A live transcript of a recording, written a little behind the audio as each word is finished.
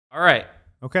All right.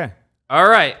 Okay. All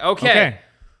right. Okay.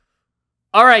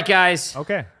 All right, guys.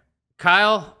 Okay.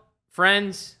 Kyle,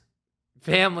 friends,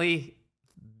 family,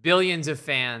 billions of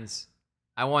fans.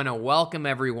 I want to welcome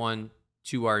everyone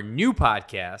to our new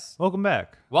podcast. Welcome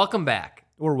back. Welcome back.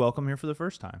 Or welcome here for the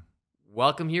first time.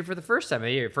 Welcome here for the first time.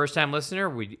 Hey, you're a first-time listener.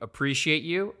 We appreciate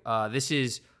you. This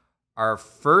is our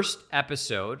first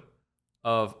episode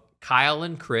of Kyle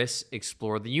and Chris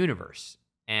Explore the Universe.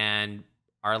 And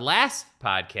our last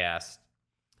podcast,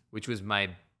 which was my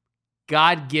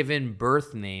God-given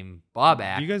birth name,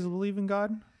 Bobak. Do you guys believe in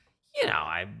God? You know,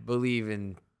 I believe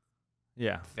in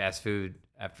fast food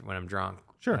after when I'm drunk.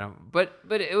 Sure. But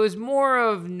it was more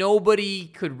of nobody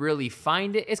could really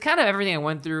find it. It's kind of everything I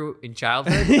went through in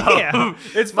childhood. Yeah.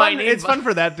 It's fun. It's fun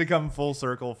for that to come full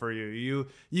circle for you.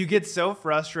 You get so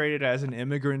frustrated as an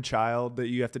immigrant child that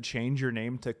you have to change your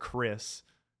name to Chris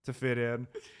to fit in.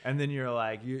 And then you're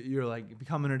like, you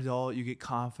become an adult, you get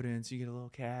confidence, you get a little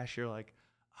cash. You're like,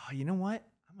 oh, you know what?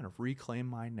 I'm going to reclaim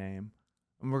my name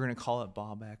and we're going to call it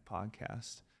Ballback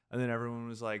Podcast. And then everyone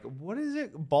was like, what is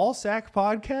it? Ballsack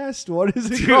Podcast? What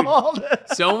is it called?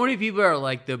 So many people are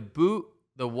like, the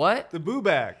what? The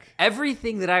Booback.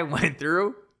 Everything that I went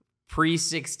through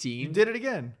pre-16. You did it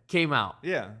again. Came out.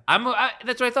 Yeah.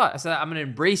 That's what I thought. I said, I'm going to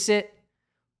embrace it.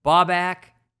 Ballback.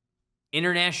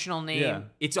 International name. Yeah.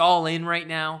 It's all in right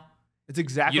now. It's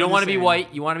exactly You don't want to be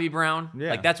white. You want to be brown.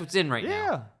 Yeah. Like, that's what's in right now.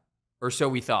 Yeah. Or so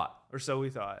we thought.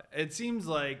 It seems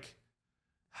like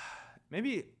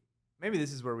maybe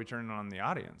this is where we turn on the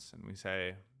audience and we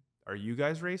say, are you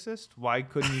guys racist? Why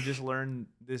couldn't you just learn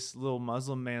this little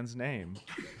Muslim man's name?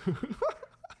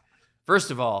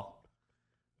 First of all,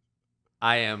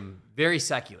 I am very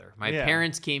secular. My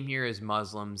parents came here as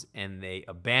Muslims and they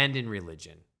abandoned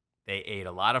religion. They ate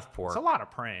a lot of pork. It's a lot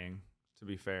of praying, to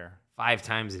be fair. 5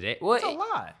 times a day. Well, it's a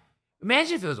lot.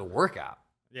 Imagine if it was a workout.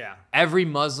 Yeah. Every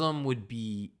Muslim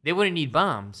they wouldn't need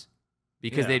bombs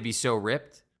because they'd be so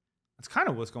ripped. That's kind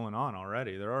of what's going on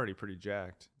already. They're already pretty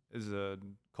jacked as a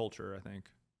culture, I think.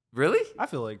 Really? I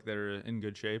feel like they're in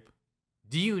good shape.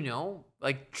 Do you know,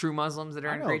 like, true Muslims that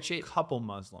are in great shape? A couple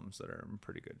Muslims that are in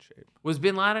pretty good shape. Was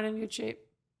Bin Laden in good shape?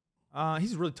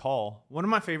 He's really tall. One of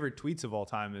my favorite tweets of all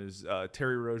time is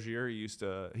Terry Rozier.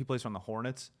 He plays on the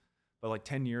Hornets. But like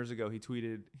 10 years ago, he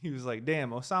tweeted, he was like,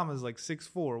 damn, Osama's like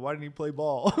 6'4". Why didn't he play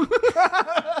ball?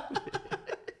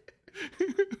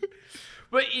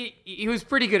 But he was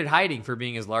pretty good at hiding for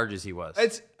being as large as he was.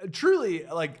 It's truly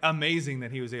like amazing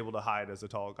that he was able to hide as a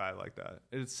tall guy like that.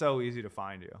 It's so easy to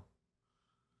find you.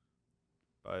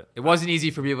 But it wasn't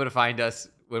easy for people to find us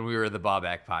when we were the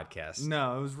Ballback Podcast.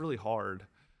 No, it was really hard.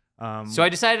 So we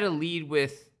decided to lead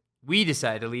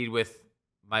with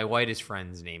my whitest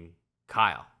friend's name,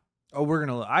 Kyle.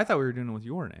 Oh, I thought we were doing it with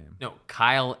your name. No,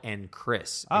 Kyle and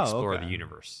Chris explore the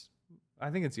universe.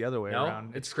 I think it's the other way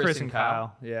around. It's Chris and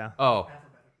Kyle. Yeah. Oh.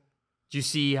 Do you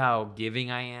see how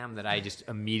giving I am? That I just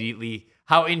immediately,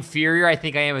 how inferior I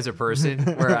think I am as a person?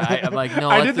 Where I'm like, no,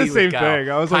 I did the same thing.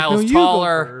 I was Kyle's like, no,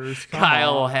 taller.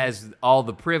 Kyle has all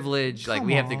the privilege.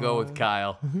 We have to go with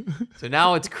Kyle. So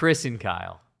now it's Chris and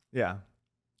Kyle. Yeah.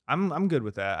 I'm good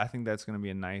with that. I think that's going to be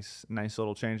a nice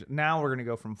little change. Now we're going to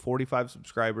go from 45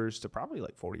 subscribers to probably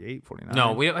like 48, 49.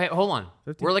 No, hold on.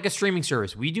 50? We're like a streaming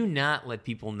service. We do not let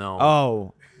people know.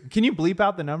 Oh, can you bleep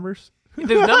out the numbers? The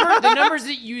numbers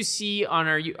that you see on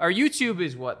our YouTube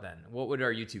is what then? What would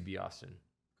our YouTube be, Austin?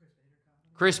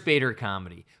 Chris Bader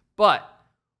Comedy. But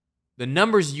the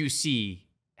numbers you see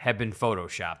have been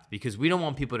photoshopped because we don't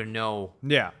want people to know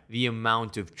the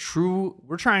amount of true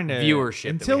viewership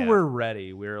until we're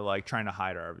ready. We're like trying to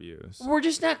hide our views. We're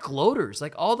just not gloaters.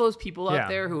 Like all those people out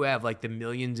there who have like the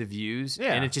millions of views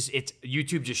and it's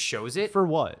YouTube just shows it. For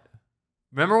what?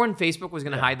 Remember when Facebook was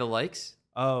going to hide the likes?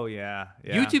 Oh yeah.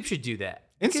 YouTube should do that.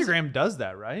 Instagram does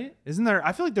that, right? Isn't there?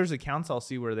 I feel like there's accounts I'll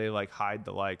see where they like hide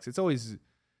the likes.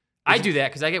 I do that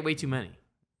because I get way too many.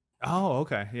 Oh,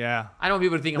 okay. Yeah. I don't want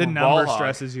people to think the I'm a ball number hog.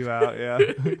 Stresses you out. Yeah.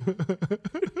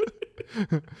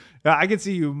 Yeah, I can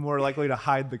see you more likely to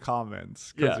hide the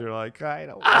comments because you're like, I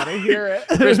don't want to hear it.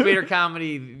 Chris Bader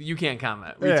Comedy, you can't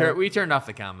comment. We turned off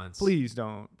the comments. Please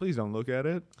don't look at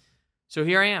it. So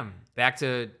here I am, back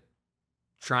to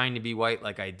trying to be white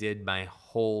like I did my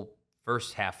whole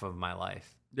first half of my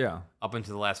life. Yeah. Up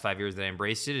until the last 5 years that I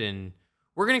embraced it, and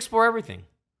we're gonna explore everything.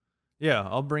 Yeah,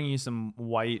 I'll bring you some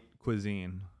white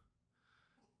cuisine.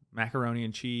 Macaroni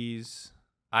and cheese.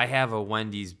 I have a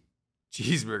Wendy's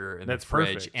cheeseburger in the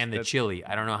fridge perfect. And the chili.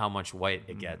 I don't know how much white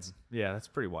it gets. Yeah, that's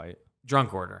pretty white.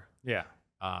 Drunk order. Yeah.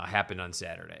 Happened on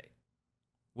Saturday.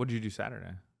 What did you do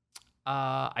Saturday?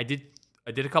 I did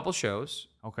a couple shows.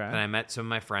 Okay. And I met some of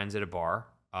my friends at a bar.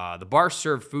 The bar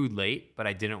served food late, but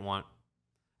I didn't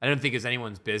think it was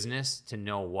anyone's business to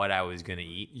know what I was going to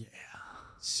eat. Yeah.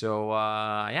 So,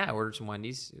 I ordered some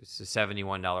Wendy's. It was a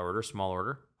 $71 order, small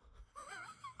order.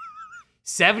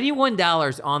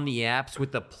 $71 on the apps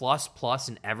with the plus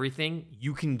and everything.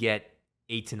 You can get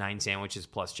 8 to 9 sandwiches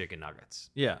plus chicken nuggets.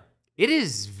 Yeah. It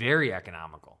is very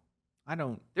economical.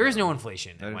 There is no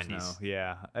inflation at Wendy's.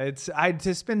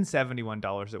 To spend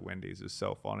 $71 at Wendy's is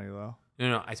so funny though.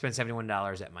 No, I spent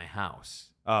 $71 at my house.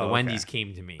 Oh, the Wendy's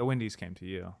came to me. The Wendy's came to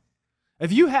you.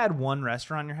 If you had one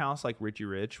restaurant in your house like Richie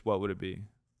Rich, what would it be?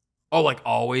 Oh, like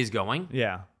always going?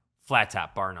 Yeah. Flat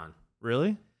Top, bar none.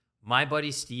 Really? My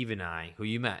buddy Steve and I, who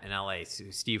you met in LA,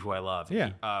 Steve, who I love,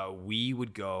 we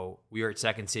were at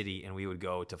Second City, and we would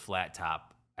go to Flat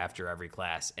Top after every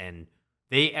class. And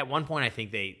at one point, I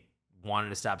think they wanted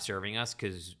to stop serving us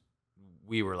because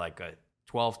we were like a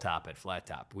 12 top at Flat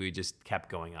Top. We just kept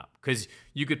going up because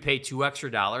you could pay $2 extra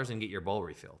and get your bowl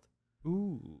refilled.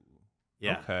 Ooh.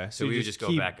 Yeah. Okay. So we would just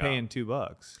go back up. Paying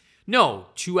 $2. No,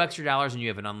 $2 extra and you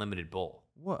have an unlimited bowl.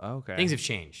 What? Okay. Things have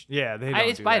changed. Yeah, they don't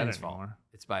it's do Biden's that fault. anymore.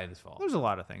 It's Biden's fault. There's a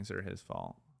lot of things that are his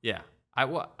fault. Yeah.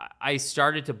 I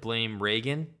started to blame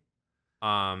Reagan,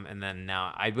 and then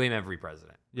now I blame every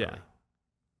president. Yeah.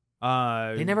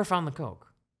 Really. They never found the coke.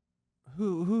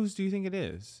 Whose do you think it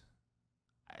is?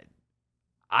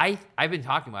 I've been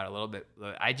talking about it a little bit.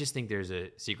 I just think there's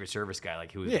a Secret Service guy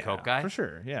who was the coke guy. For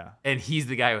sure, yeah. And he's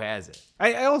the guy who has it.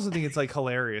 I also think it's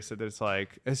hilarious that it's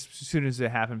as soon as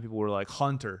it happened, people were like,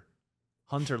 Hunter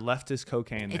left his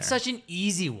cocaine there. It's such an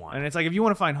easy one. And it's if you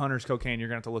want to find Hunter's cocaine, you're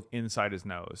going to have to look inside his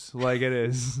nose. It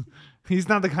is. He's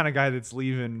not the kind of guy that's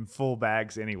leaving full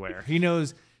bags anywhere. He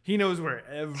knows where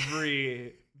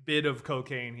every bit of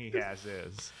cocaine he has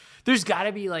is. There's got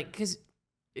to be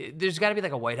there's got to be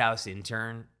a White House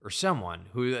intern or someone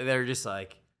who they're just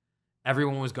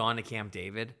everyone was gone to Camp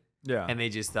David. Yeah. And they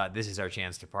just thought, this is our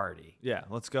chance to party. Yeah,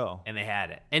 let's go. And they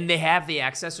had it. And they have the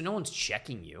access, so no one's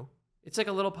checking you. It's like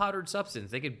a little powdered substance.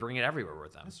 They could bring it everywhere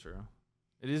with them. That's true.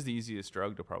 It is the easiest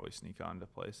drug to probably sneak onto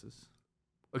places.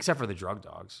 Except for the drug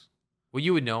dogs. Well,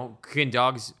 you would know.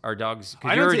 Because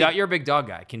you're a big dog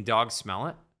guy. Can dogs smell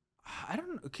it? I don't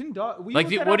know. Can dog?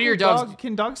 What are your dogs?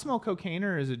 Can dogs smell cocaine,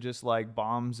 or is it just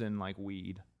bombs and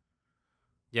weed?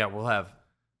 Yeah, we'll have.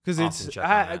 Because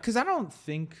I don't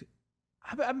think.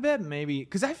 I bet maybe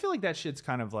because I feel like that shit's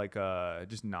kind of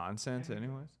just nonsense,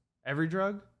 anyways. Every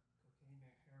drug.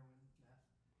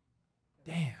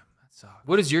 Damn, that sucks.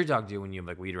 What does your dog do when you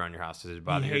have weed around your house? Does it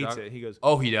bother your dog? He hates it. He goes.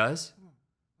 Oh, he does.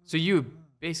 So you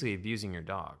basically abusing your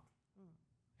dog.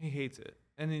 He hates it,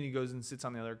 and then he goes and sits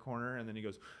on the other corner, and then he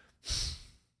goes.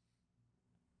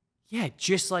 Yeah,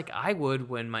 just like I would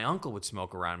when my uncle would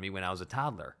smoke around me when I was a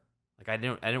toddler. I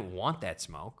didn't want that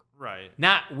smoke. Right.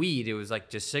 Not weed. It was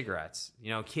just cigarettes.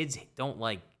 Kids don't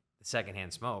like the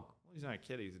secondhand smoke. Well, he's not a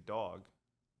kid. He's a dog.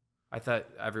 I thought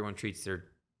everyone treats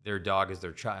their dog as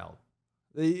their child.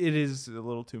 It is a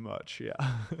little too much, yeah.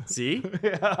 See?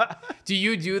 Yeah. Do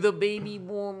you do the baby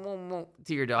to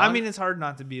your dog? I mean, it's hard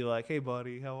not to be hey,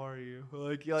 buddy, how are you?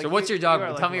 So what's your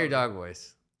dog? Tell me your dog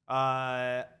voice.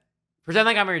 Pretend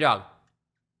like I'm your dog.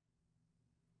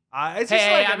 It's just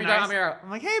I'm your dog.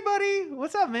 I'm hey, buddy,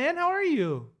 what's up, man? How are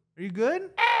you? Are you good?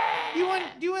 Do you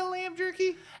want lamb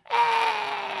jerky?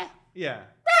 Yeah.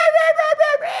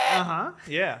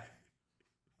 Yeah.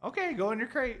 Okay, go in your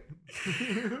crate.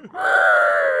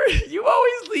 You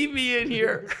always leave me in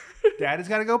here. Daddy's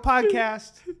got to go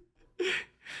podcast.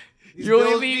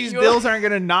 These bills aren't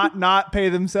going to not pay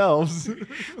themselves.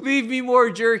 Leave me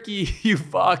more jerky, you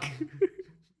fuck.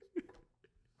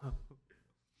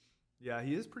 Yeah,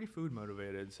 he is pretty food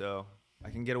motivated, so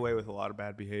I can get away with a lot of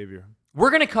bad behavior.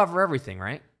 We're going to cover everything,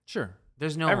 right? Sure.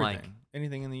 There's no everything.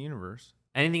 Anything in the universe.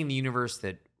 Anything in the universe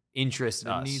that interests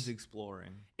us. Needs exploring.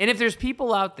 And if there's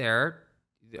people out there,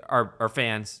 our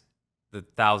fans, the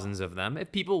thousands of them,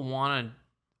 if people want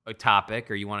a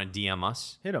topic or you want to DM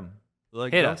us, hit them.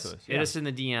 Hit us. Hit us in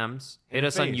the DMs. Hit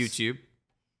us on YouTube.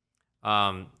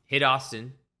 Hit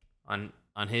Austin on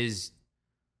his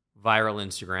viral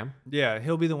Instagram. Yeah,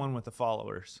 he'll be the one with the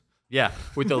followers. Yeah,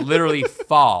 with the literally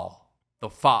fall. The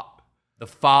fall.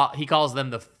 He calls them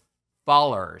the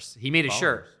followers. He made a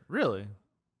shirt. Really?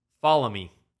 Follow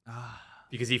me.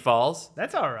 Because he falls.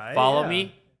 That's all right. Follow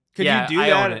me. Could you do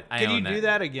that? Own it. Can you do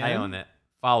that again? I own it.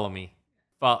 Follow me.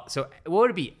 So what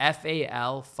would it be?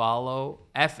 FAL follow.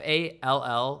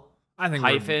 FALL. I think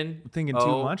hyphen. We're thinking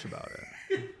too much about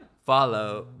it.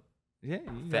 Follow. Yeah,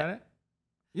 you got it.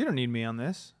 You don't need me on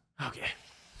this. Okay.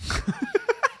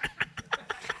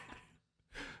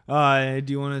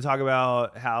 Do you want to talk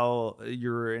about how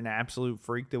you're an absolute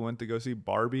freak that went to go see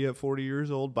Barbie at 40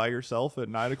 years old by yourself at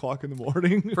 9 o'clock in the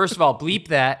morning? First of all, bleep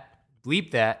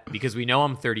that, because we know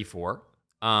I'm 34.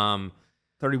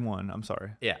 31, I'm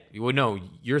sorry. Yeah. Well, no,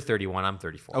 you're 31. I'm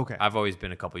 34. Okay. I've always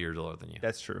been a couple years older than you.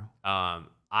 That's true. I'm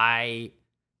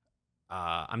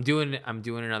doing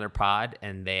another pod,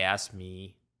 and they asked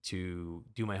me to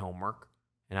do my homework,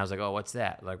 and I was like, oh, what's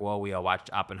that? Like, well, we all watched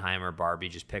Oppenheimer, Barbie,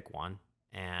 just pick one.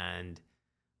 And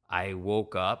I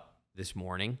woke up this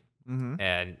morning,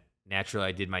 and naturally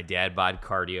I did my dad bod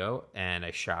cardio, and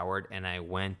I showered, and I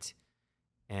went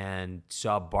and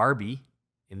saw Barbie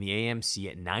in the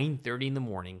AMC at 9:30 in the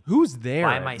morning. Who's there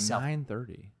by at myself?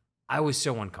 9:30. I was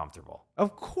so uncomfortable.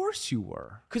 Of course you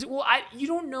were. Because, well, you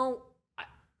don't know.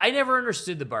 I never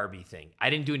understood the Barbie thing. I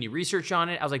didn't do any research on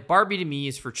it. I was like, Barbie to me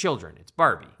is for children. It's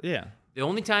Barbie. Yeah. The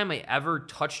only time I ever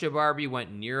touched a Barbie,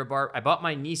 went near a Barbie, I bought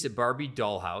my niece a Barbie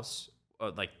dollhouse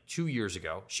like 2 years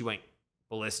ago. She went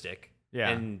ballistic. Yeah.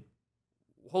 And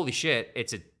holy shit,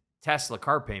 it's a Tesla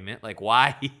car payment. Like,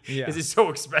 why is it so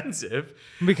expensive?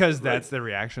 Because that's the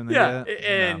reaction they get.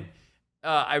 And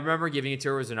I remember giving it to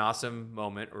her. It was an awesome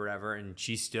moment or whatever, and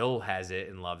she still has it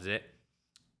and loves it.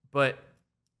 But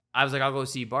I was like, I'll go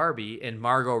see Barbie, and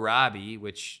Margot Robbie,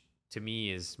 which to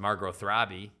me is Margot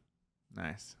Throbby.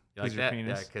 Nice. You like that?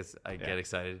 Yeah, because I get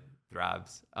excited.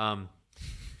 Throbs.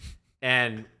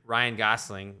 And Ryan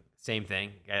Gosling, same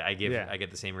thing. I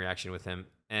get the same reaction with him.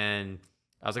 And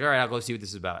I was like, all right, I'll go see what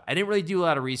this is about. I didn't really do a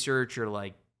lot of research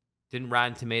or didn't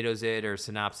Rotten Tomatoes it or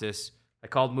synopsis. I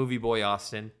called Movie Boy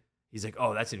Austin. He's like,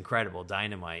 oh, that's incredible,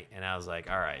 dynamite. And I was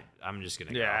like, all right, I'm just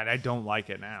gonna go. Yeah, and I don't like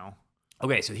it now.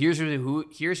 Okay, so here's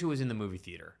who was in the movie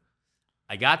theater.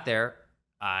 I got there.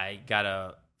 I got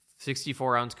a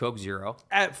 64-ounce Coke Zero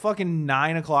at fucking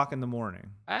 9 o'clock in the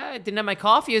morning. I didn't have my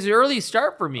coffee. It was an early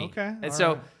start for me. Okay, and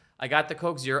so I got the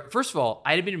Coke Zero. First of all,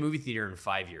 I hadn't been in a movie theater in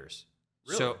 5 years.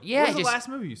 Really? So yeah, what was the last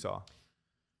movie you saw?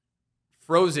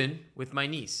 Frozen with my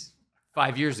niece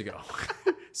 5 years ago.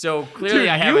 So clearly,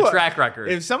 I have a track record.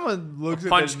 If someone looks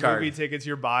at the movie tickets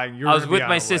you're buying, I was with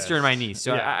my sister and my niece,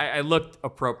 so I looked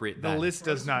appropriate. The list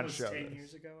does not show. 10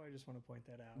 years ago. I just want to point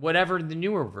that out. Whatever the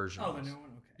newer version. Oh, was. the new one. Okay.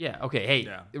 Yeah. Okay. Hey,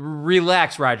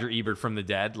 relax, Roger Ebert from the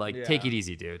dead. Take it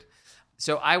easy, dude.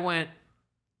 So I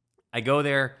go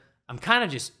there. I'm kind of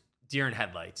just deer in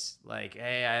headlights. Like,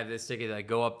 hey, I have this ticket. I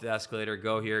go up the escalator.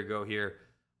 Go here. Go here.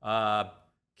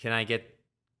 Can I get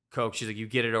Coke? She's like, you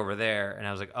get it over there. And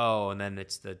I was like, oh. And then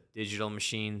it's the digital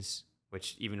machines,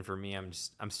 which even for me, I'm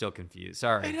still confused.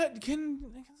 Sorry. Can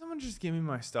someone just give me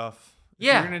my stuff?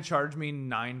 Yeah. You're going to charge me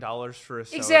 $9 for a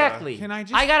soda. Exactly. Can I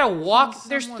just... I got to walk.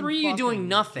 There's three of you doing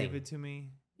nothing. Give it to me.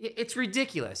 It's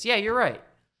ridiculous. Yeah, you're right.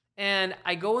 And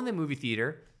I go in the movie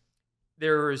theater.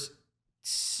 There's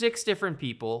 6 different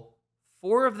people.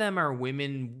 4 of them are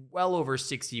women well over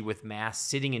 60 with masks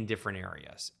sitting in different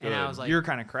areas. And I was like... Your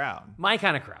kind of crowd. My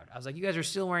kind of crowd. I was like, you guys are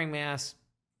still wearing masks?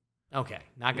 Okay,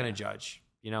 not going to judge.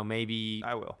 Maybe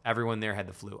I will. Everyone there had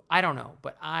the flu. I don't know.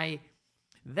 But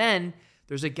then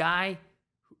there's a guy...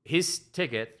 His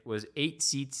ticket was 8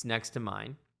 seats next to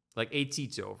mine, like 8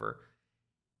 seats over.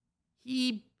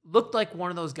 He looked like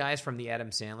one of those guys from the Adam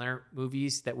Sandler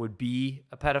movies that would be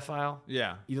a pedophile.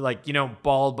 Yeah.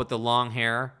 Bald but the long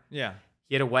hair. Yeah.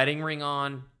 He had a wedding ring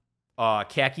on,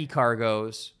 khaki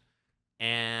cargos,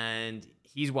 and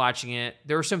he's watching it.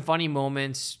 There were some funny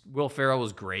moments. Will Ferrell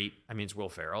was great. I mean, it's Will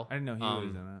Ferrell. I didn't know he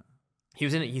was in it. He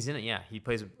was in it. He's in it, yeah. He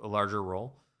plays a larger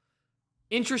role.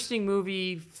 Interesting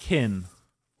movie. Ken.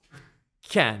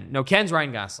 No, Ken's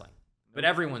Ryan Gosling. But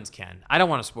everyone's Ken. I don't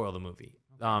want to spoil the movie.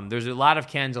 There's a lot of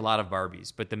Kens, a lot of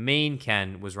Barbies, but the main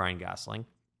Ken was Ryan Gosling.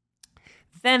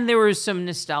 Then there was some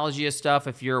nostalgia stuff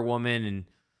if you're a woman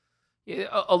and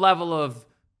a level of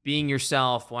being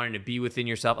yourself, wanting to be within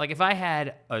yourself. Like if I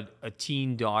had a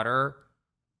teen daughter,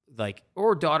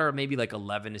 or daughter maybe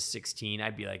 11 to 16,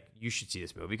 I'd be like, you should see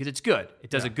this movie because it's good. It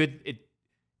does it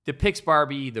depicts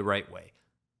Barbie the right way.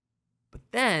 But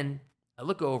then I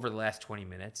look over the last 20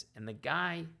 minutes, and the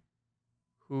guy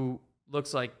who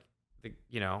looks like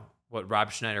what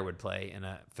Rob Schneider would play in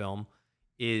a film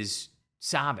is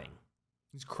sobbing.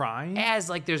 He's crying?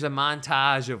 As there's a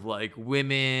montage of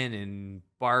women and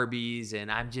Barbies,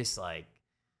 and I'm just like,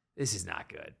 this is not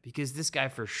good. Because this guy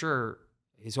for sure,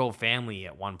 his whole family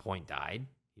at one point died.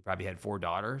 He probably had 4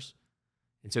 daughters.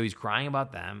 And so he's crying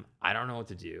about them. I don't know what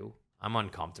to do. I'm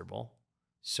uncomfortable.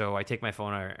 So I take my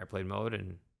phone out of airplane mode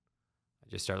and I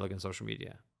just start looking at social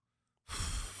media.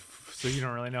 So you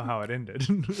don't really know how it ended.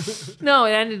 No,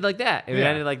 it ended like that. It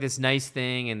ended like this nice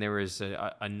thing, and there was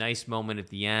a nice moment at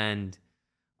the end.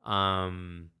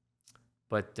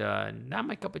 but not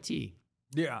my cup of tea.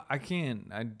 Yeah, I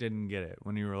didn't get it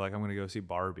when you were like, I'm going to go see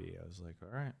Barbie. I was like, all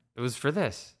right. It was for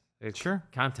this. It's Sure.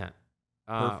 content.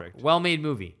 Perfect. Well-made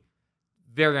movie.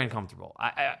 Very uncomfortable.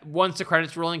 I once the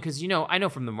credits rolling, because I know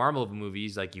from the Marvel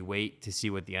movies, like you wait to see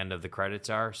what the end of the credits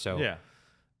are. So yeah.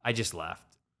 I just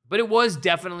left. But it was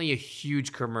definitely a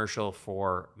huge commercial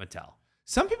for Mattel.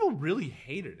 Some people really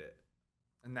hated it.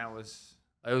 And it was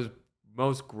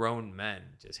most grown men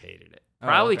just hated it.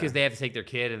 Probably because they have to take their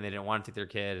kid and they didn't want to take their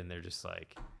kid and they're just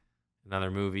like, another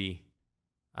movie.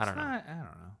 I don't know. I don't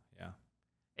know.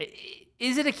 Yeah.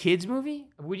 Is it a kid's movie?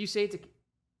 Would you say it's a...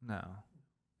 No.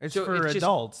 It's for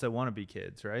adults that want to be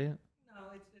kids, right? No,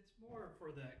 it's more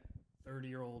for the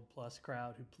 30-year-old plus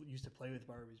crowd who used to play with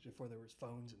Barbies before there was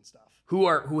phones and stuff.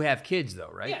 Who have kids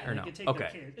though, right? Yeah, or no? Could take their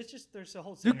kids. It's just there's a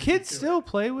whole. Do kids still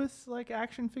play with like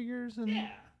action figures and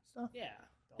stuff? Yeah.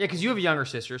 Yeah, because you have a younger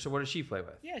sister, so what does she play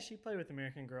with? Yeah, she played with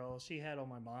American Girl. She had all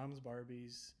my mom's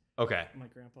Barbies. Okay. My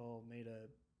grandpa made a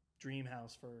dream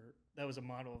house that was a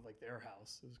model of like their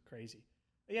house. It was crazy.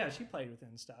 But yeah, she played with it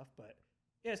and stuff. But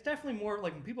yeah, it's definitely more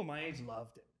like people my age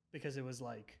loved it because it was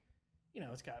like,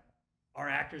 it's got our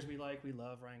actors we like. We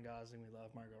love Ryan Gosling. We love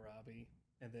Margot Robbie.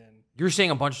 And then you're saying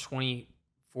a bunch of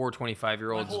 24,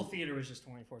 25-year-olds. My whole theater was just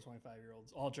 24,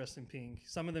 25-year-olds, all dressed in pink.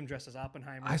 Some of them dressed as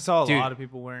Oppenheimer. I saw a lot of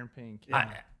people wearing pink. Yeah.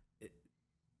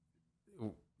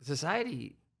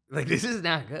 Society, like, this is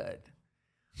not good.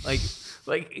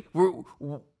 Like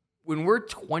when we're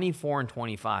 24 and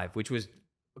 25, which was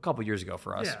a couple years ago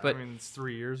for us. Yeah, but it's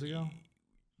 3 years ago.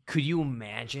 Could you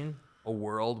imagine a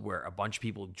world where a bunch of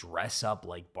people dress up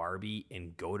like Barbie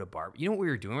and go to Barbie? You know what we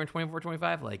were doing when we were 24,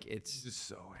 25? Like, it's just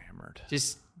so hammered.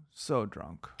 Just so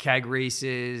drunk. Keg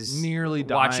races. Nearly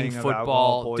watching dying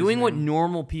football. Doing what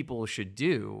normal people should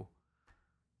do.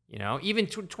 Even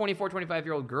 24,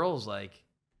 25-year-old girls, like,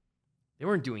 they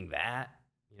weren't doing that.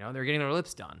 They were getting their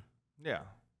lips done. Yeah.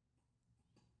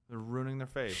 They're ruining their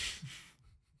face.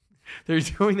 They're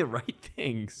doing the right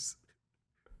things.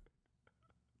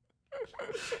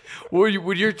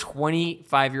 Would your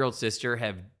 25-year-old sister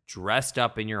have dressed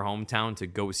up in your hometown to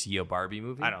go see a Barbie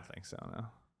movie? I don't think so, no.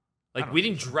 Like, we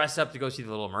didn't dress up to go see The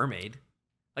Little Mermaid.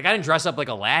 Like, I didn't dress up like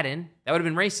Aladdin. That would have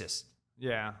been racist.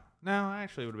 Yeah. No,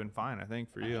 actually, it would have been fine, I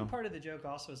think, for you. Think part of the joke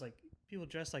also is, like, people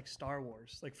dress like Star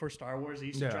Wars. Like, for Star Wars, they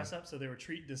used to dress up, so they were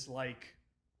treated this like...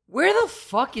 Where the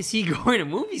fuck is he going to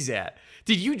movies at?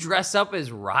 Did you dress up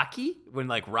as Rocky when,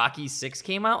 like, Rocky 6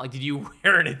 came out? Like, did you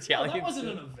wear an Italian that wasn't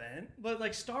suit? an event, but,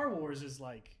 like, Star Wars is,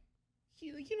 like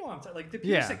what I'm talking. Like, the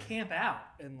people used to camp out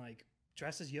and, like,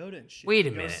 dress as Yoda and shit. Wait a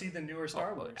Go minute. see the newer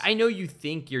Star Wars. I know you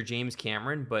think you're James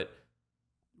Cameron, but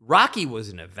Rocky was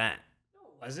an event.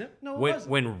 Was it? No, it wasn't.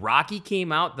 When Rocky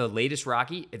came out, the latest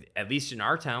Rocky, at least in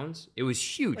our towns, it was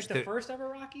huge. Like the first ever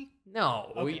Rocky?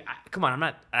 No. Okay. Come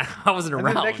on, I wasn't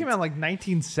around. That came out like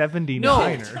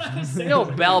 1979. No,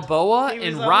 Balboa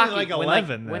and Rocky. Like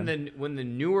 11 when the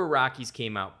newer Rockies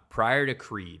came out prior to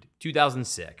Creed,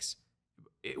 2006,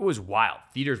 it was wild.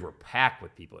 Theaters were packed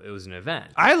with people. It was an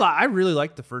event. I really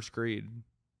liked the first Creed.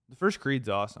 The first Creed's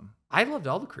awesome. I loved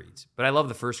all the Creeds, but I love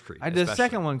the first Creed. The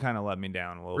second one kind of let me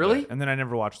down a little bit. Really? And then I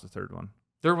never watched the third one.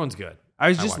 Third one's good.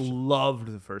 I loved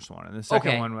the first one. And the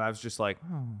second one, I was just like,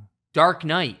 Dark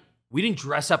Knight. We didn't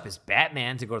dress up as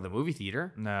Batman to go to the movie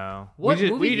theater. No. What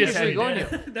movie theater are you going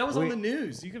to? That was on the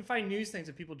news. You can find news things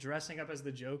of people dressing up as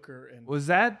the Joker. And was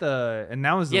that and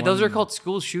that was the one, those are called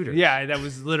school shooters. Yeah, that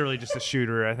was literally just a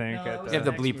shooter, I think. No, you have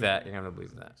to bleep that. You have to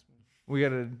bleep that. We got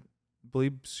to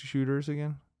bleep shooters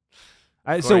again?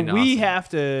 We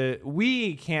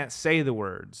can't say the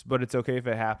words, but it's okay if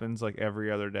it happens like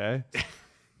every other day.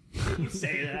 You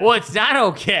say that. Well, it's not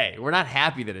okay. We're not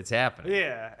happy that it's happening.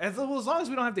 Yeah. As long as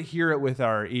we don't have to hear it with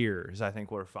our ears, I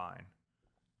think we're fine.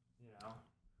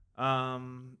 All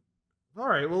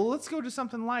right, well, let's go to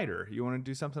something lighter. You want to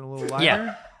do something a little lighter?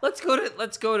 Yeah.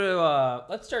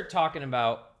 Let's start talking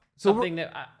about something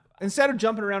that instead of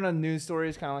jumping around on news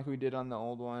stories, kind of like we did on the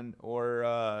old one,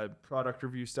 or product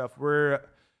review stuff,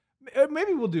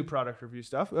 maybe we'll do product review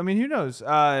stuff. I mean, who knows?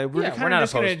 We're not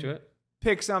just opposed to it.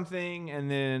 Pick something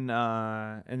and then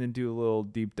do a little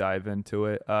deep dive into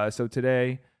it. So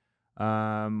today,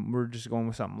 we're just going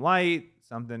with something light,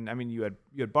 something. I mean, you had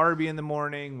Barbie in the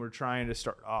morning. We're trying to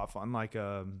start off on like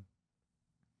a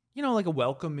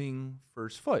welcoming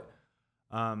first foot.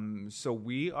 So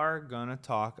we are gonna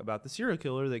talk about the serial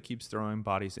killer that keeps throwing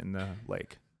bodies in the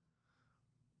lake.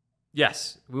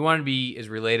 Yes, we want to be as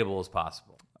relatable as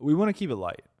possible. We want to keep it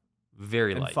light,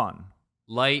 very and light,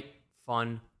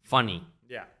 fun, funny.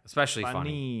 Yeah, especially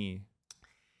funny.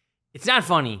 It's not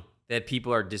funny that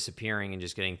people are disappearing and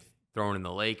just getting thrown in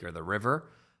the lake or the river,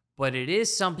 but it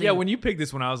is something. Yeah, when you picked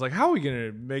this one, I was like, how are we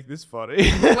gonna make this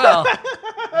funny? Well,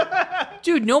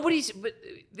 dude, but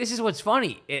this is what's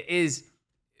funny. It is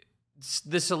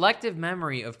the selective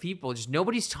memory of people. Just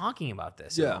nobody's talking about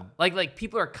this. Yeah. Like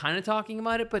people are kind of talking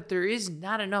about it, but there is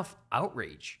not enough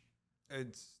outrage.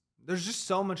 There's just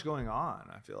so much going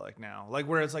on, I feel like now. Like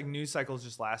where it's like news cycles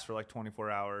just last for like 24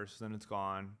 hours, then it's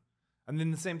gone. And then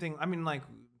the same thing, I mean, like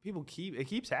it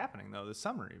keeps happening though this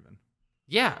summer even.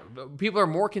 Yeah, people are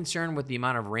more concerned with the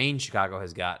amount of rain Chicago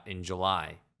has got in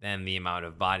July than the amount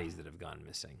of bodies that have gone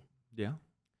missing. Yeah.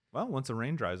 Well, once the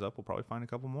rain dries up, we'll probably find a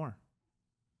couple more.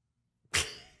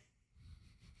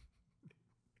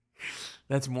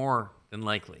 That's more than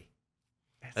likely.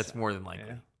 That's more than likely.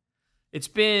 Yeah. It's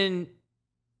been,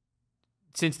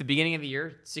 since the beginning of the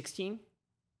year, 16?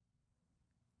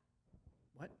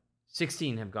 What?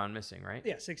 16 have gone missing, right?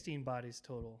 Yeah, 16 bodies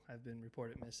total have been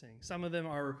reported missing. Some of them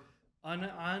are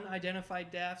unidentified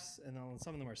deaths, and then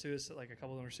some of them are suicide. Like a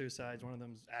couple of them are suicides. One of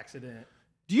them's accident.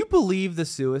 Do you believe the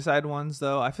suicide ones,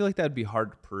 though? I feel like that'd be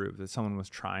hard to prove that someone was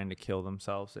trying to kill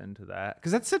themselves into that.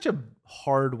 Because that's such a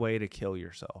hard way to kill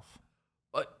yourself.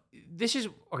 But this is,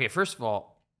 okay, first of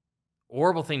all,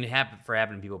 horrible thing to happen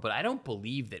to people, but I don't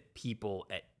believe that people,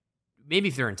 maybe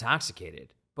if they're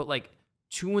intoxicated, but like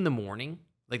 2 a.m,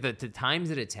 like the times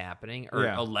that it's happening, or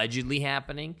allegedly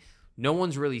happening, no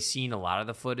one's really seen a lot of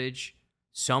the footage.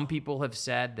 Some people have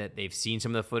said that they've seen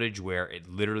some of the footage where it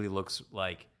literally looks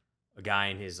like a guy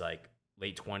in his like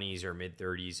late 20s or mid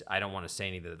 30s. I don't want to say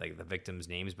any of the victims'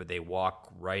 names, but they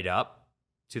walk right up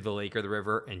to the lake or the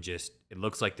river and just, it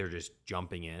looks like they're just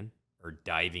jumping in or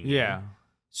diving in.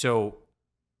 So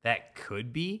that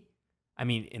could be, I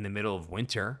mean, in the middle of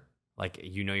winter, like,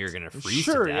 you're going to freeze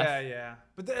to death. Yeah.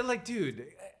 But like, dude,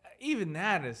 even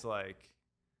that is like,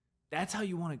 that's how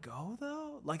you want to go,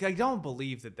 though? Like, I don't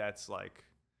believe that that's like,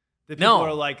 that people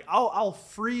are like, I'll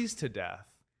freeze to death.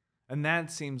 And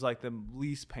that seems like the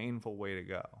least painful way to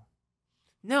go.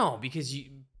 No, because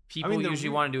people usually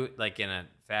want to do it like in a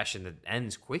fashion that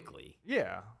ends quickly.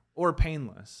 Yeah. Or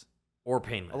painless. A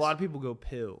lot of people go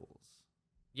pills.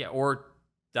 Yeah, or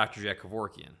Dr. Jack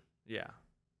Kevorkian. Yeah.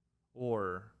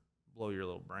 Or blow your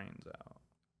little brains out.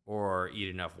 Or eat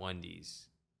enough Wendy's.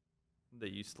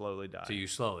 That you slowly die. So you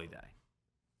slowly die.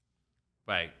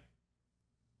 By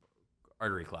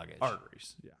artery cloggage.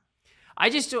 Arteries, yeah. I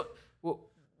just don't...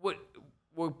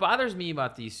 What bothers me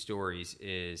about these stories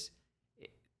is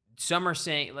some are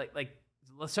saying, like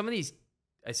some of these,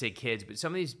 I say kids, but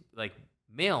some of these like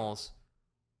males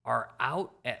are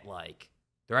out at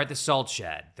they're at the salt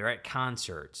shed, they're at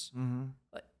concerts. Mm-hmm.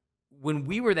 Like, when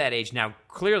we were that age, now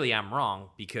clearly I'm wrong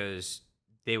because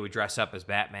they would dress up as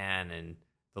Batman and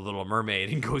the Little Mermaid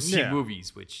and go see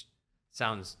movies, which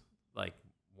sounds like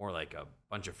more like a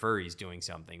bunch of furries doing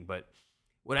something. But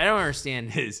what I don't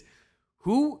understand is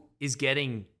who is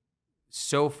getting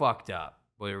so fucked up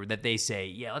that they say,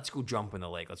 yeah, let's go jump in the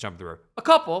lake. Let's jump in the river. A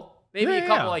couple. Maybe a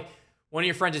couple. Like, one of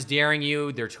your friends is daring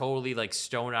you. They're totally, like,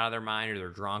 stoned out of their mind or they're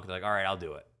drunk. They're like, all right, I'll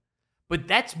do it. But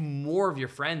that's more of your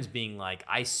friends being like,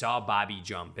 I saw Bobby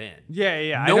jump in.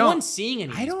 Yeah. No one's seeing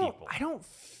any of these people.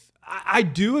 I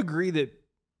do agree that,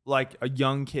 like, a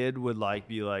young kid would, like,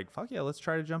 be like, fuck yeah, let's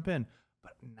try to jump in.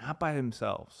 But not by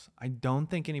themselves. I don't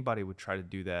think anybody would try to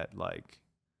do that, like...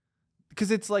 Because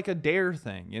it's like a dare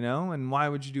thing, you know? And why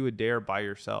would you do a dare by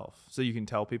yourself? So you can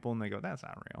tell people and they go, that's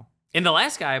not real. And the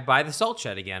last guy by the salt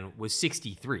shed again was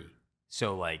 63.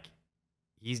 So, like,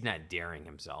 he's not daring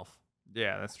himself.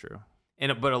 Yeah, that's true.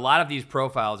 But a lot of these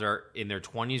profiles are in their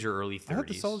 20s or early 30s. I thought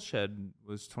the salt shed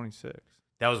was 26.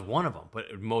 That was one of them.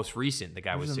 But most recent, the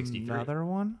guy was 63. Another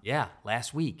one? Yeah,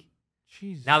 last week.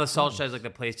 Jesus. Now the salt shed is like the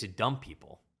place to dump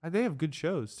people. They have good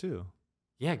shows, too.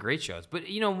 Yeah, great shows. But,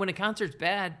 when a concert's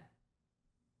bad...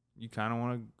 You kind of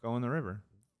want to go in the river.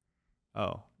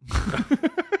 Oh.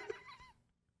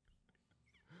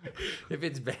 If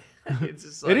it's bad, it's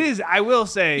just like... It is, I will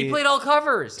say... He played all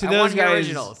covers. To those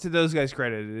guys'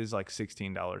 credit, it is like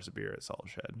 $16 a beer at Salt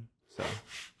Shed. So,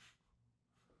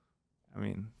 I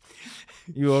mean,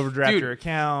 you overdraft your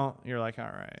account, you're like, all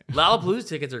right. Lollapalooza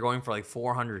tickets are going for like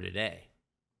 $400 a day.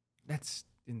 That's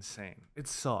insane. It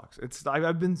sucks.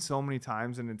 I've been so many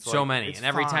times, and it's so many, and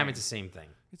every time it's the same thing.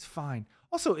 It's fine.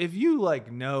 Also, if you like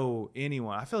know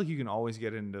anyone, I feel like you can always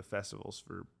get into festivals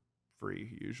for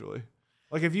free usually.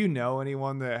 Like if you know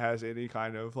anyone that has any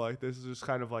kind of like, this is just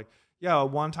kind of like, yeah,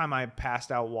 one time I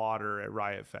passed out water at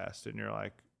Riot Fest, and you're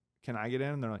like, can I get in?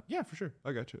 And they're like, yeah, for sure,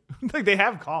 I got you. Like they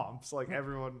have comps, like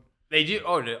everyone. They do.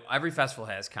 Oh, every festival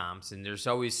has comps, and there's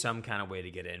always some kind of way to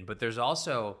get in. But there's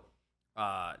also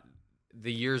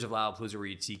the years of Lollapalooza where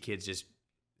you'd see kids just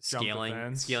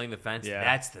scaling the fence. Yeah.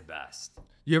 That's the best.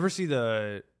 You ever see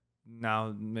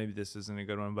now maybe this isn't a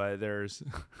good one, but there's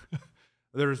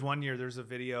one year there's a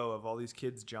video of all these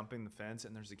kids jumping the fence,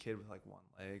 and there's a kid with like one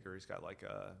leg, or he's got like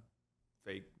a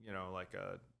fake, like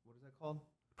a, what is that called?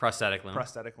 Prosthetic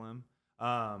limb.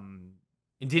 And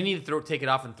didn't he take it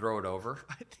off and throw it over?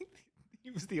 I think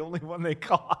he was the only one they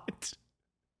caught.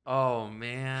 Oh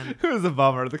man, it was a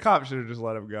bummer. The cop should have just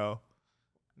let him go.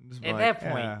 At that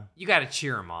point, you got to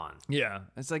cheer him on. Yeah,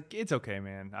 it's like, it's okay,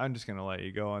 man. I'm just gonna let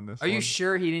you go on this. Are you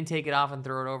sure he didn't take it off and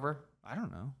throw it over? I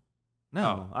don't know.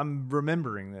 No, I'm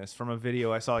remembering this from a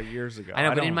video I saw years ago. I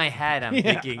know, but in my head, I'm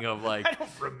thinking of like, I don't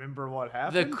remember what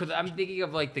happened. I'm thinking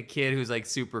of like the kid who's like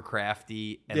super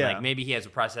crafty, and like maybe he has a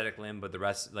prosthetic limb, but the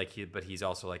rest but he's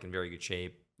also like in very good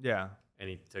shape. Yeah, and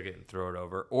he took it and threw it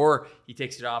over, or he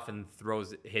takes it off and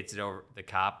hits it over the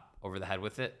cop over the head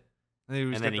with it.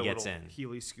 And then he gets in.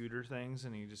 Healy scooter things,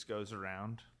 and he just goes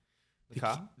around the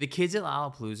cop. The kids at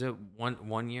Lollapalooza,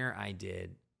 one year I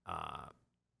did,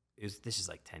 this is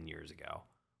like 10 years ago.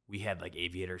 We had like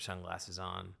aviator sunglasses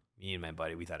on. Me and my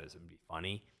buddy, we thought it would be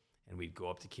funny. And we'd go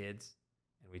up to kids,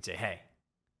 and we'd say, hey,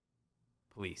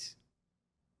 police,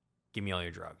 give me all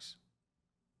your drugs.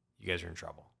 You guys are in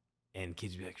trouble. And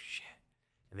kids would be like, shit.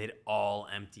 And they'd all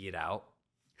empty it out.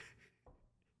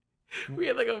 We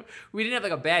didn't have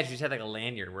like a badge. We just had like a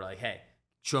lanyard. We're like, hey,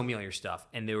 show me all your stuff.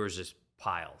 And there was just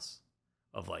piles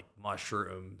of like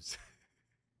mushrooms.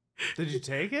 Did you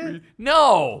take it?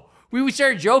 No. We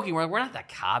started joking. We're like, we're not the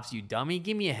cops, you dummy.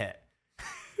 Give me a hit.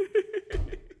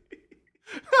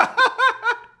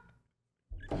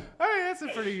 I mean, that's a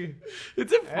pretty.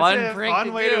 It's a fun prank.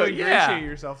 Fun way to ingratiate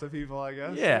yourself to people, I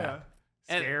guess. Yeah.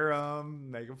 Scare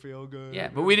them, make them feel good. Yeah,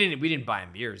 but we didn't buy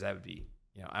them beers. That would be,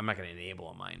 I'm not going to enable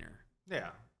a minor. Yeah,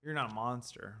 you're not a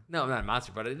monster. No, I'm not a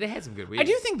monster, but they had some good weed. I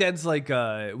do think that's like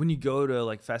when you go to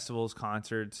like festivals,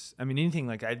 concerts. I mean, anything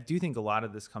like, I do think a lot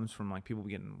of this comes from like people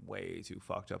getting way too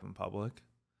fucked up in public,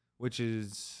 which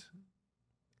is,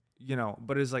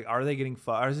 but is like, are they getting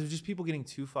fucked? Or is it just people getting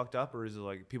too fucked up, or is it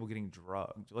like people getting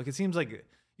drugged? Like, it seems like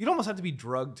you'd almost have to be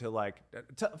drugged to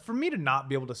for me to not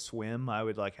be able to swim. I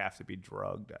would like have to be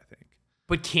drugged, I think.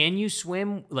 But can you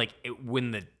swim like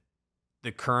when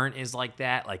the current is like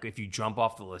that? Like if you jump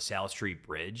off the LaSalle Street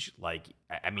Bridge, like,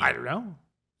 I mean, I don't know.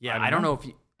 Yeah, I don't know if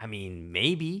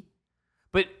maybe.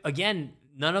 But again,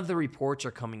 none of the reports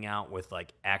are coming out with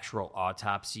like actual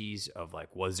autopsies of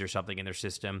like, was there something in their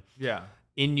system? Yeah.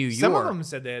 In New York. Some of them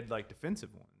said they had like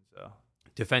defensive wounds, though.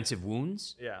 Defensive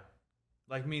wounds? Yeah.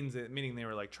 Like meaning they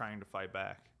were like trying to fight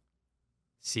back.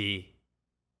 See,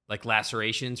 like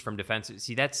lacerations from defensive.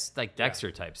 See, that's like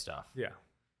Dexter type stuff. Yeah.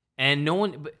 And no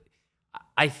one, but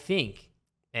I think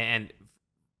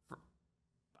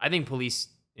police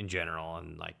in general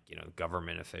and like,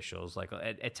 government officials, like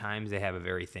at times they have a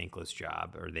very thankless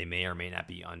job, or they may or may not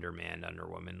be undermanned,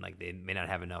 underwoman. Like they may not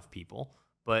have enough people,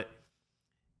 but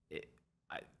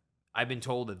I've been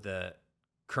told that the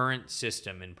current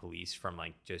system in police, from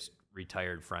like just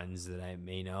retired friends that I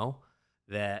may know,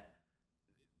 that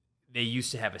they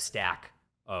used to have a stack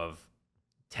of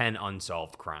 10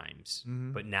 unsolved crimes,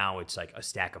 but now it's like a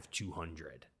stack of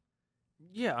 200.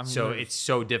 Yeah, I mean, so it's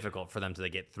so difficult for them to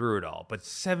get through it all. But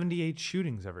 78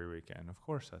 shootings every weekend. Of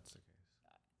course that's the case.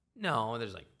 No,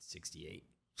 there's like 68.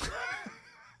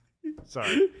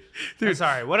 Sorry. Dude, I'm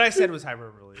sorry. What I said was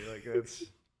hyperbole. Like, it's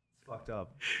fucked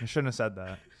up. I shouldn't have said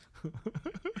that.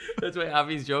 That's why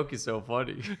Avi's joke is so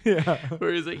funny. Yeah.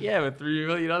 Where he's like, yeah, but 3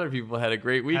 million other people had a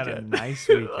great weekend. Had a nice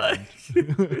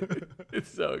weekend.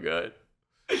 It's so good.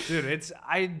 Dude,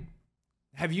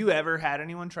 have you ever had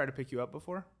anyone try to pick you up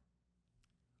before?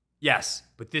 Yes,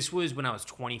 but this was when I was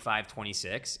 25,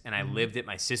 26, and I lived at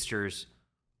my sister's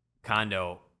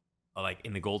condo, like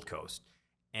in the Gold Coast.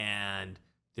 And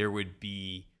there would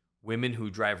be women who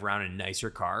drive around in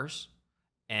nicer cars,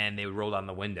 and they would roll down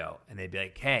the window, and they'd be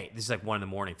like, hey, this is like 1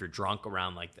 a.m. if you're drunk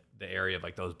around like the area of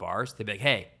like those bars. They'd be like,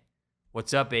 hey,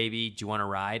 what's up, baby? Do you want to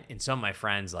ride? And some of my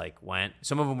friends like went.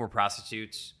 Some of them were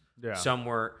prostitutes. Yeah. Some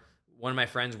were. One of my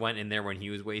friends went in there when he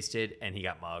was wasted, and he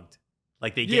got mugged.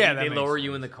 Like they lower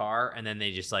you in the car, and then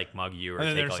they just like mug you or take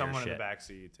all your shit. And then there's someone in the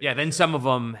backseat. Yeah, then some of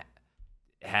them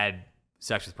had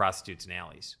sex with prostitutes in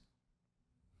alleys.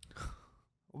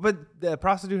 But the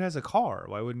prostitute has a car.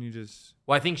 Why wouldn't you just?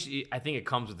 Well, I think it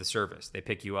comes with the service. They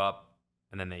pick you up,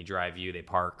 and then they drive you. They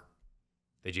park.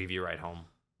 They give you a ride home.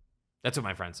 That's what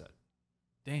my friend said.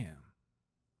 Damn.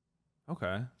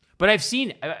 Okay. But I've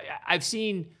seen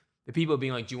the people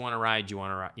being like, "Do you want to ride? Do you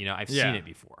want to ride?" I've seen it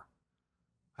before.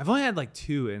 I've only had like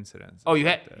 2 incidents. Oh, you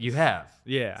have?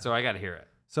 Yeah. So I got to hear it.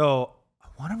 So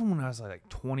one of them when I was like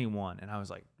 21, and I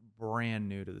was like brand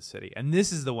new to the city. And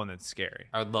this is the one that's scary.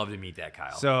 I would love to meet that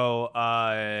Kyle. So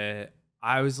I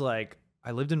was like,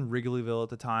 I lived in Wrigleyville at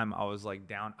the time. I was like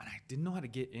down, and I didn't know how to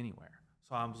get anywhere.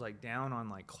 So I was like down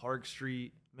on like Clark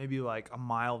Street, maybe like a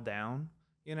mile down,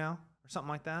 or something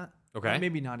like that. Okay.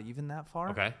 Maybe not even that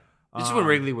far. Okay. This is when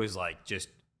Wrigley was like just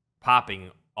popping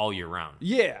all year round.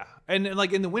 Yeah. And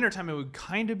like in the wintertime, it would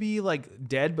kind of be like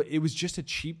dead, but it was just a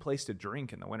cheap place to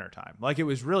drink in the wintertime. Like it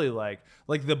was really like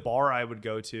the bar I would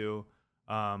go to.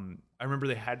 I remember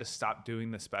they had to stop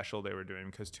doing the special they were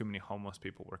doing because too many homeless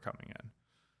people were coming in.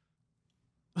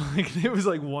 Like it was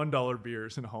like $1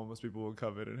 beers and homeless people would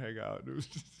come in and hang out. It was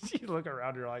just, you look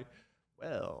around, you're like,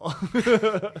 well,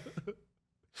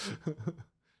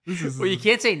 well, you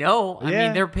can't say no. I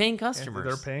mean, they're paying customers.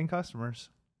 They're paying customers.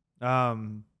 So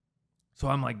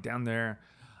I'm like down there.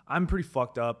 I'm pretty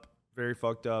fucked up, very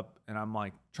fucked up, and I'm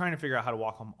like trying to figure out how to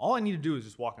walk home. All I need to do is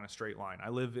just walk in a straight line. I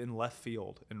live in left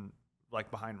field and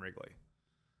like behind Wrigley.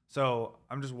 So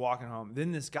I'm just walking home.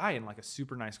 Then this guy in like a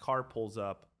super nice car pulls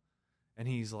up. And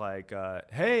he's like,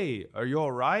 hey, are you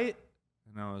all right?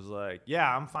 And I was like,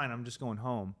 yeah, I'm fine. I'm just going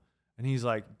home. And he's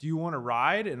like, do you want to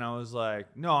ride? And I was like,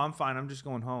 no, I'm fine. I'm just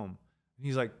going home. And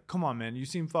he's like, come on, man. You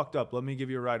seem fucked up. Let me give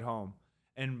you a ride home.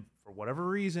 And for whatever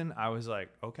reason, I was like,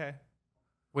 okay.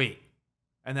 Wait.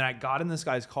 And then I got in this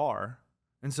guy's car.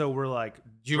 And so we're like.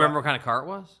 Do you remember what kind of car it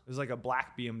was? It was like a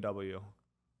black BMW.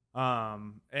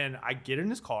 And I get in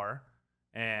his car.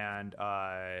 And,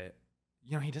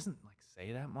 he doesn't like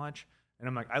say that much. And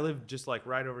I'm like, I live just like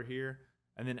right over here.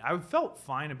 And then I felt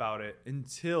fine about it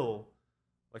until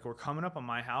like we're coming up on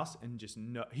my house and just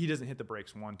no, he doesn't hit the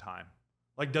brakes one time.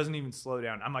 Like doesn't even slow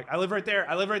down. I'm like, I live right there.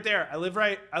 I live right there. I live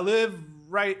right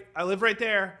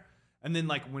there. And then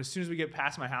like as soon as we get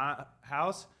past my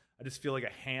house, I just feel like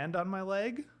a hand on my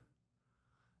leg.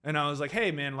 And I was like,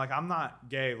 hey man, like I'm not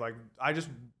gay. Like I just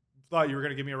thought you were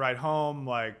going to give me a ride home.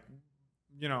 Like,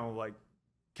 like,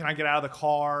 can I get out of the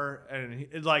car? And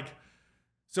it's like,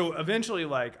 so eventually,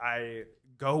 like, I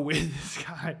go with this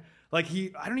guy. Like,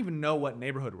 I don't even know what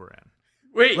neighborhood we're in.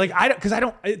 Wait. Like,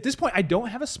 at this point, I don't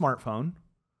have a smartphone.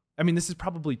 I mean, this is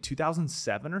probably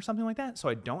 2007 or something like that. So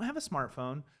I don't have a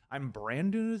smartphone. I'm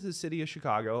brand new to the city of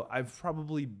Chicago. I've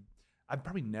probably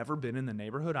never been in the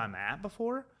neighborhood I'm at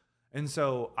before. And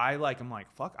so I'm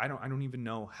like, fuck, I don't even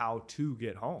know how to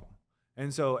get home.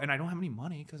 And I don't have any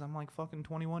money because I'm like fucking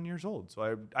 21 years old.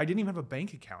 So I didn't even have a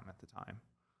bank account at the time.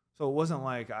 So it wasn't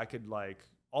like I could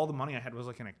all the money I had was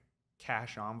like in a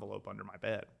cash envelope under my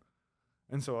bed.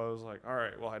 And so I was like, all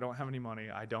right, well, I don't have any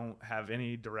money. I don't have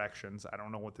any directions. I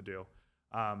don't know what to do.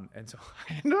 And so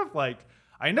I end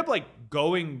up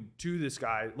going to this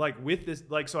guy, with this,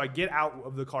 so I get out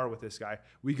of the car with this guy.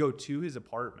 We go to his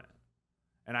apartment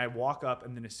and I walk up,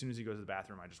 and then as soon as he goes to the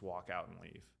bathroom, I just walk out and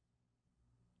leave.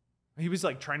 He was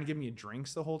trying to give me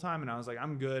drinks the whole time. And I was like,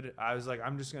 I'm good. I was like,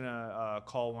 I'm just going to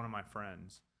call one of my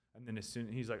friends. And then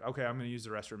he's like, okay, I'm going to use the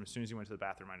restroom. As soon as he went to the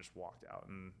bathroom, I just walked out.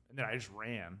 And then I just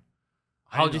ran.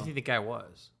 How old do you think the guy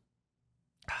was?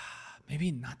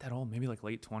 Maybe not that old. Maybe like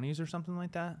late 20s or something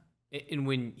like that. And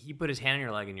when he put his hand on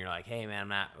your leg and you're like, hey, man, I'm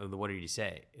not, what did he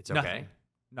say? It's okay?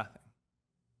 Nothing.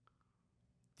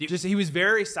 He was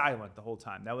very silent the whole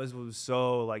time. That was what was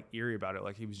so eerie about it.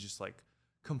 He was just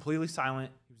completely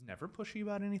silent. He was never pushy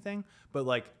about anything.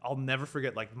 But I'll never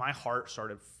forget, my heart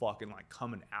started fucking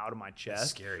coming out of my chest. That's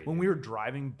scary, when we were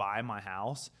driving by my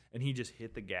house and he just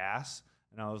hit the gas.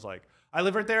 And I was like, I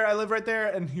live right there. I live right there.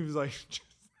 And he was like,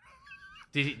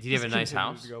 did he have a nice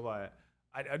house? To go by it.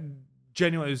 I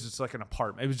genuinely, it was just an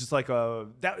apartment. It was just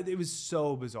it was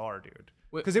so bizarre, dude.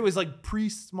 Because it was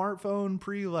pre-smartphone,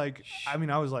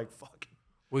 I was like, fuck.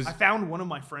 I found one of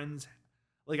my friends,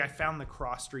 I found the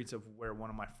cross streets of where one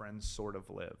of my friends sort of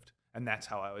lived. And that's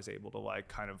how I was able to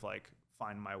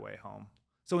find my way home.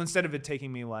 So instead of it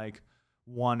taking me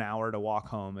 1 hour to walk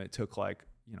home, it took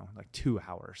 2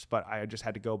 hours. But I just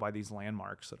had to go by these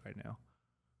landmarks that I knew.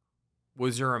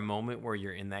 Was there a moment where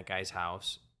you're in that guy's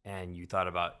house and you thought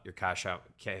about your cash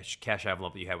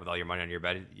envelope that you had with all your money on your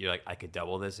bed? You're like, I could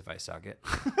double this if I suck it.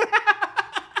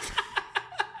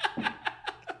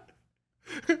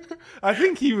 I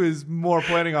think he was more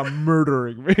planning on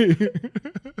murdering me.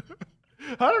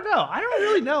 I don't know. I don't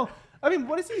really know. I mean,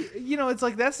 what is he? It's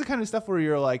that's the kind of stuff where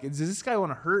you're like, does this guy want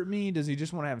to hurt me? Does he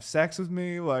just want to have sex with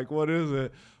me? What is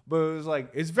it? But it was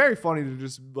it's very funny to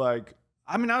just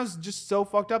I was just so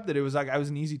fucked up that it was I was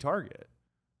an easy target.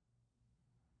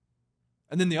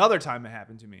 And then the other time it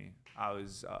happened to me, I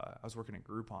was working at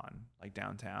Groupon,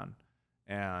 downtown,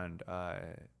 and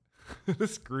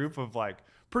this group of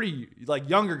pretty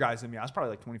younger guys than me. I was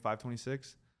probably 25,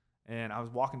 26, and I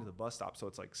was walking to the bus stop, so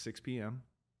it's 6 p.m.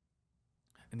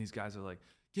 And these guys are like,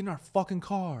 get in our fucking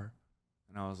car.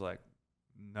 And I was like,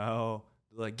 no.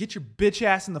 They're like, get your bitch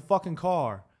ass in the fucking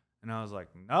car. And I was like,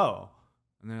 no.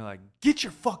 And they're like, get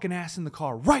your fucking ass in the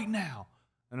car right now.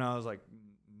 And I was like,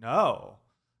 no.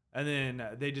 And then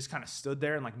they just kind of stood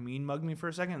there and like mean mugged me for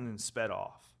a second and then sped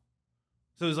off.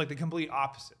 So it was like the complete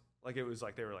opposite. Like it was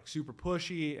like they were like super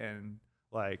pushy and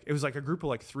like it was like a group of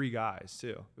like 3 guys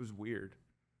too. It was weird.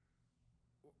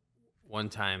 One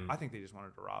time, I think they just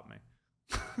wanted to rob me.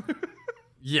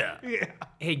 Yeah. Yeah.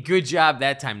 Hey, good job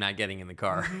that time not getting in the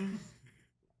car. Mm-hmm.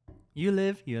 You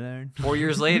live, you learn. 4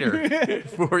 years later.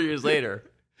 4 years later.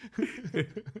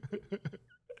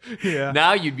 Yeah.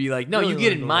 Now you'd be like, no, you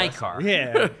get in my car.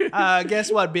 Yeah.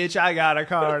 Guess what, bitch? I got a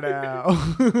car now.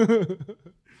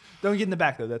 Don't get in the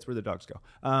back, though. That's where the dogs go.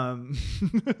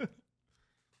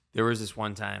 There was this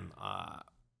one time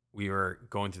we were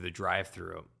going through the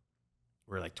drive-thru.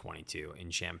 We were like 22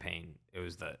 in Champaign. It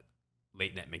was the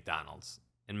late night McDonald's.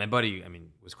 And my buddy,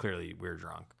 was clearly, we were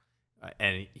drunk.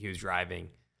 And he was driving.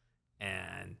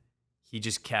 And he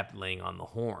just kept laying on the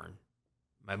horn.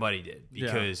 My buddy did.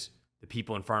 Because the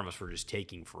people in front of us were just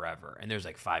taking forever. And there's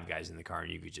like 5 guys in the car,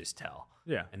 and you could just tell.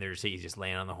 Yeah. And he's just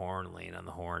laying on the horn.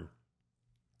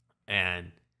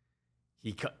 And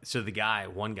so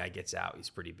one guy gets out. He's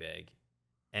pretty big.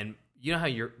 And you know how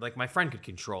my friend could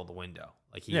control the window.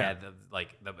 Like he had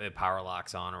the power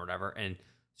locks on or whatever. And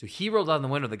so he rolled down the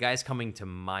window. The guy's coming to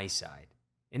my side.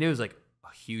 And it was like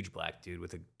a huge black dude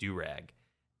with a do-rag.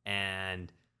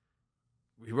 And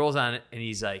he rolls on it and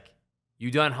he's like, you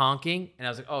done honking? And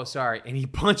I was like, oh, sorry. And he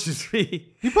punches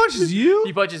me. He punches you?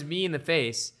 He punches me in the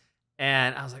face.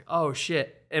 And I was like, oh,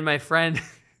 shit. And my friend...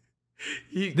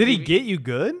 Did he get you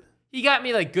good? He got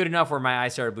me like good enough where my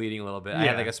eyes started bleeding a little bit. Yeah. I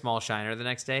had like a small shiner the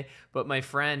next day. But my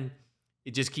friend,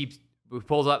 it just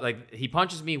pulls up. Like he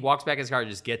punches me, walks back his car,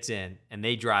 just gets in. And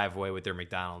they drive away with their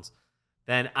McDonald's.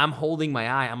 Then I'm holding my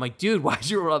eye. I'm like, dude, why'd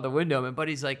you roll out the window? My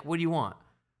buddy's like, what do you want?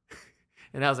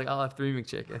 And I was like, I'll have 3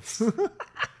 McChickens.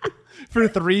 For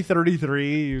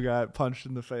 $3.33, you got punched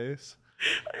in the face.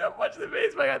 I got punched in the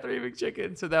face, but I got 3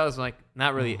 McChickens. So that was like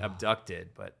not really abducted,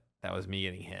 but that was me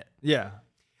getting hit. Yeah.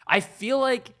 I feel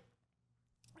like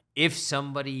if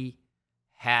somebody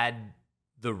had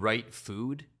the right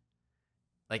food,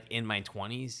 like in my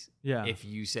 20s, if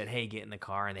you said, hey, get in the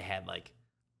car, and they had like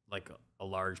a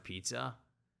large pizza,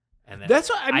 and then that's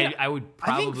what I mean. I would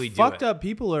probably I think do fucked it. up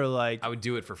people are like, I would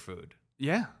do it for food.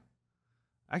 Yeah.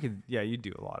 I could, you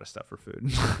do a lot of stuff for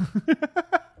food.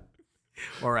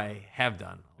 Or I have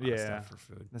done a lot of stuff for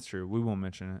food. That's true. We won't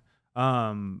mention it.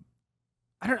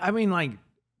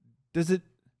 Does it,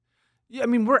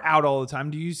 we're out all the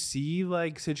time. Do you see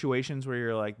like situations where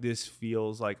you're like, this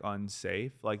feels like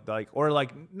unsafe? Or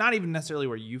not even necessarily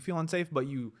where you feel unsafe, but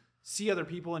you see other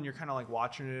people and you're kind of like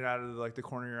watching it out of like the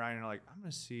corner of your eye and you're like, I'm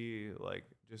going to see like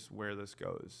just where this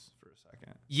goes for a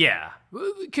second. Yeah.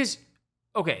 Because,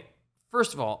 okay,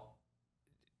 first of all,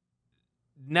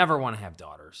 never want to have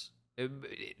daughters.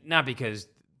 Not because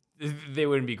they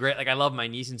wouldn't be great. Like, I love my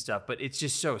niece and stuff, but it's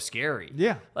just so scary.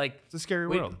 Yeah. Like, it's a scary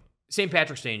world. St.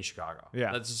 Patrick's Day in Chicago.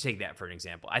 Yeah. Let's just take that for an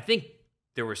example. I think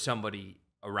there was somebody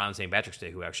around St. Patrick's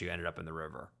Day who actually ended up in the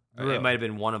river. Really? It might have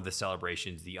been one of the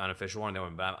celebrations, the unofficial one,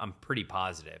 but I'm pretty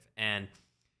positive. And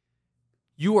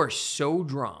you are so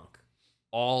drunk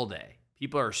all day.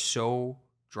 People are so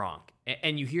drunk.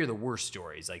 And you hear the worst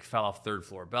stories, like fell off 3rd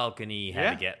floor balcony,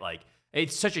 had to get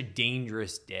it's such a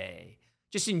dangerous day,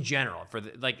 just in general, for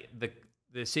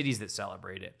the cities that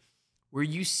celebrate it, where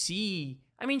you see,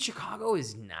 Chicago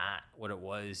is not what it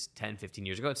was 10, 15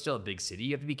 years ago. It's still a big city.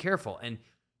 You have to be careful. And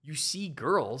you see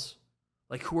girls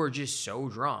who are just so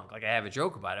drunk. Like, I have a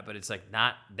joke about it, but it's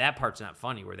not, that part's not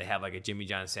funny, where they have a Jimmy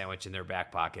John sandwich in their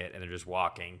back pocket and they're just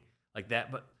walking like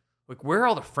that. But where are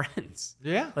all the friends?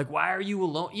 Yeah. Why are you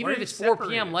alone? Even if it's 4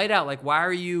 p.m. light out, why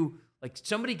are you,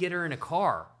 somebody get her in a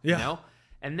car, you know?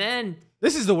 And then...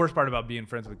 This is the worst part about being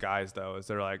friends with guys, though, is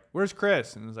they're like, where's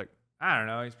Chris? And it's like, I don't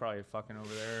know. He's probably fucking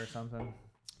over there or something.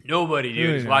 Nobody,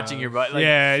 dude, is watching your butt.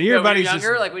 Your buddy's when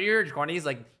you're younger, just... when you're in your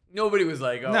 20s, nobody was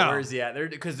like, oh, where's he at?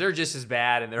 Because they're just as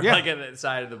bad, and they're at the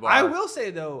side of the bar. I will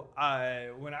say, though,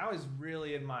 when I was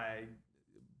really in my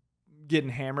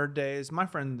getting hammered days, my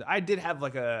friend, I did have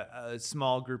a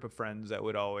small group of friends that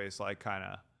would always kind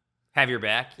of... Have your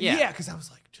back? Yeah. Yeah, because I was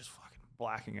just fucking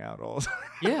blacking out all the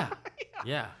time.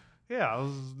 Yeah. Yeah,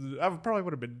 I probably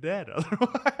would have been dead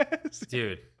otherwise.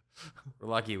 Dude, we're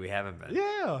lucky we haven't been.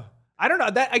 Yeah. I don't know.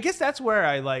 I guess that's where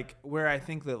I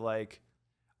think that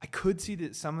I could see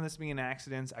that some of this being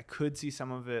accidents. I could see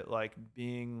some of it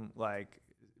being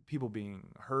people being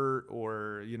hurt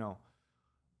or,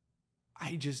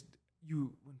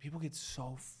 when people get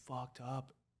so fucked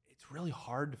up, it's really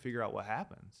hard to figure out what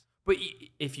happens. But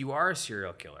if you are a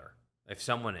serial killer, if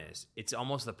someone is, it's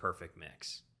almost the perfect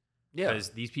mix. Yeah. Because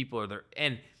these people are there.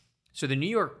 And so the New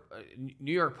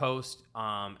York Post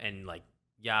and like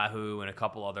Yahoo and a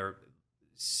couple other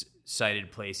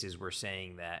cited places were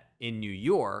saying that in New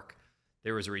York,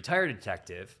 there was a retired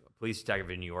detective, a police detective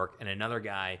in New York, and another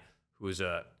guy who was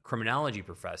a criminology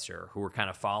professor who were kind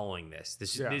of following this.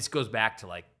 This goes back to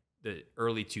like the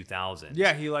early 2000s.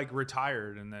 Yeah, he like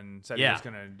retired and then said he was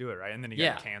going to do it, right? And then he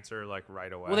got cancer like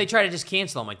right away. Well, they tried to just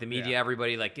cancel him, like the media,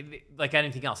 everybody, like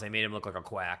anything else. They made him look like a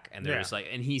quack, and they're just like,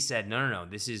 and he said, no,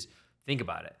 this is, think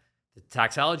about it. The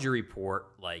toxicology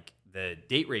report, like the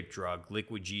date rape drug,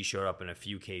 Liquid G, showed up in a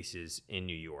few cases in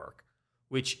New York,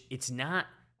 which it's not,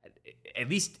 at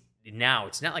least now,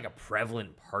 it's not like a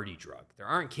prevalent party drug. There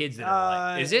aren't kids that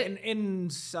are like, is it? In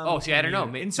some I don't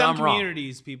know. In some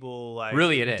communities, people like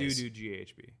really do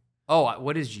GHB. Oh,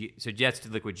 what is G? So that's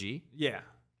Liquid G? Yeah.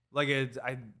 Like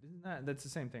that's the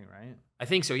same thing, right? I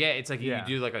think so. Yeah, it's like you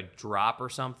do like a drop or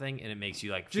something, and it makes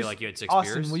you like feel like you had 6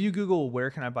 Austin, beers. Will you Google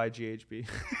where can I buy GHB?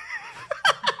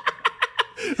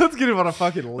 Let's get him on a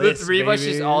fucking list. The three of us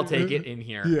just all take it in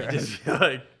here. Yeah. Just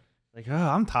like, oh,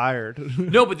 I'm tired.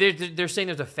 No, but they're saying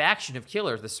there's a faction of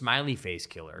killers, the smiley face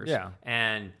killers. Yeah.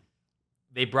 And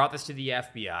they brought this to the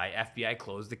FBI. FBI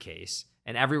closed the case,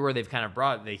 and everywhere they've kind of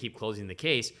brought, they keep closing the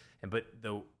case. But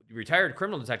the retired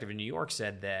criminal detective in New York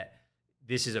said that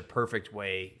this is a perfect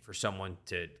way for someone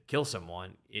to kill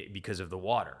someone because of the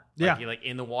water. Like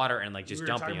in the water and like just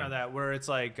dumping it. We were talking about that, where it's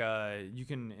like you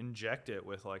can inject it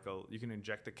with like you can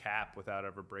inject the cap without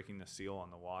ever breaking the seal on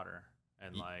the water,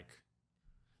 and like.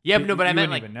 Yeah, but no, but I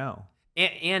meant like even know.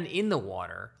 And in the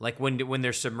water, like when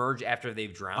they're submerged after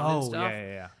they've drowned and stuff.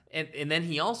 Yeah. And then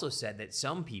he also said that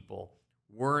some people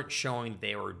weren't showing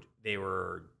they were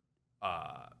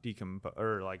decomposed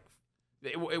or like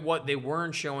they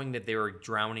weren't showing that they were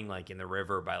drowning like in the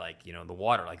river by like the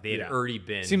water, like they had already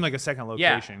been. Seemed like a second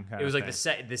location. Yeah, it was like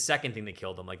the second thing that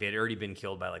killed them, like they had already been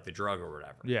killed by like the drug or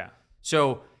whatever. Yeah.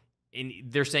 So. And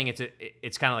they're saying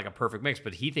it's kind of like a perfect mix,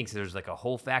 but he thinks there's like a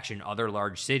whole faction in other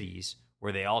large cities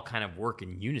where they all kind of work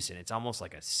in unison. It's almost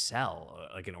like a cell,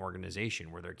 like an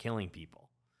organization where they're killing people.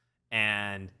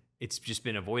 And it's just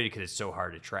been avoided because it's so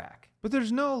hard to track. But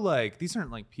there's no like, these aren't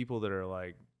like people that are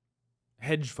like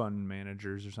hedge fund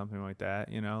managers or something like that,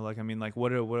 Like, I mean, like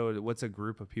what's a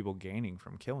group of people gaining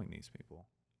from killing these people?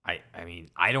 I mean,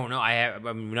 I don't know. I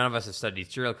mean, none of us have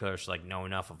studied serial killers to like know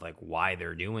enough of like why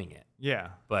they're doing it. Yeah.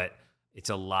 But it's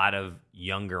a lot of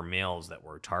younger males that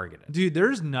were targeted. Dude,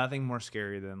 there's nothing more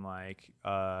scary than like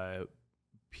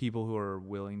people who are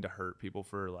willing to hurt people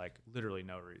for like literally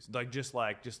no reason. Like just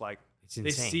like it's insane. They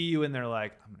see you and they're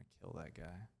like, I'm gonna kill that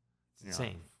guy. It's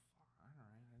insane. Like,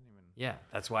 yeah,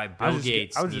 that's why Bill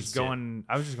Gates. I was just going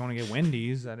to get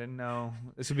Wendy's. I didn't know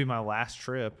this would be my last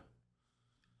trip.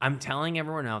 I'm telling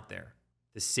everyone out there,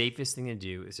 the safest thing to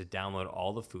do is to download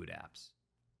all the food apps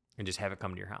and just have it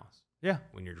come to your house. Yeah.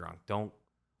 When you're drunk. Don't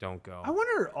go. I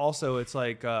wonder also, it's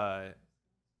like the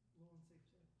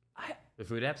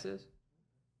food apps is?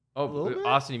 Oh,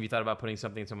 Austin, have you thought about putting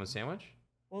something in someone's sandwich?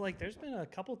 Well, like there's been a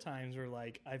couple times where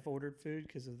like I've ordered food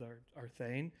because of our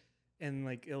thing, and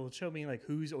like it'll show me like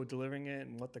who's delivering it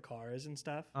and what the car is and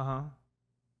stuff. Uh-huh.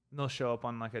 And they'll show up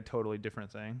on like a totally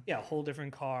different thing. Yeah, a whole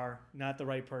different car, not the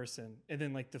right person. And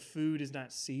then like the food is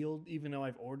not sealed, even though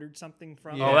I've ordered something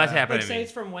from. Yeah. Oh, that's happening. Like say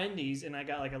it's from Wendy's, and I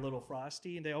got like a little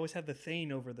Frosty, and they always have the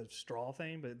thing over the straw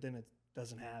thing, but then it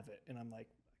doesn't have it, and I'm like,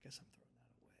 I guess I'm throwing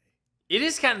that away. It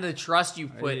is kind of the trust you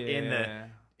put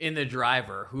in the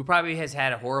driver, who probably has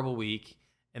had a horrible week,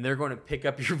 and they're going to pick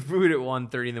up your food at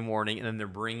 1:30 in the morning, and then they're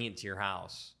bringing it to your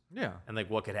house. Yeah. And like,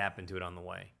 what could happen to it on the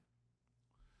way?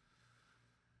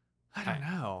 I don't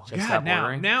know. Should I stop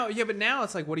ordering? But now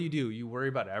it's like, what do? You worry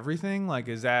about everything? Like,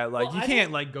 is that like you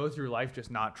can't like go through life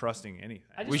just not trusting anything?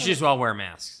 We should just all wear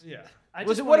masks. Yeah.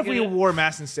 What if we wore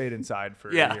masks and stayed inside for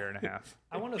a year and a half?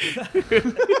 I want to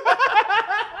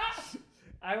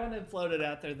float it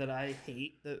out there that I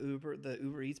hate the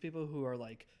Uber Eats people who are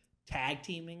like tag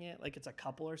teaming it like it's a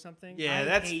couple or something. Yeah,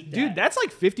 that's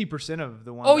like 50% of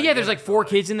the ones. Oh yeah, there's like 4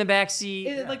 kids in the back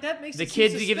seat. Like that makes the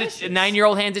kids. You give a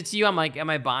 9-year-old hands it to you. I'm like, am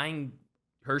I buying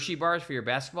Hershey bars for your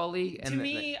basketball league? And to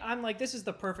me, I'm like, this is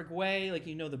the perfect way. Like,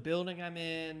 the building I'm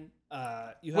in.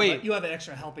 You have an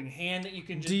extra helping hand that you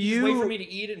can just wait for me to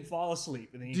eat it and fall asleep,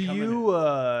 and then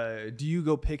you do you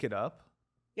go pick it up?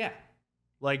 Yeah.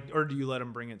 Like, or do you let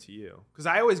them bring it to you? Because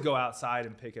I always go outside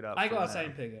and pick it up. I go outside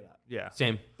and pick it up. Yeah.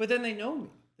 Same. But then they know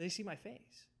me. They see my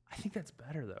face. I think that's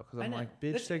better, though, because I'm like,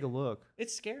 bitch, take a look.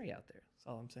 It's scary out there. That's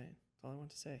all I'm saying. That's all I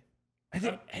want to say. I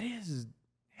think it is.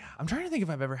 Yeah, I'm trying to think if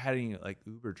I've ever had any like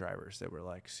Uber drivers that were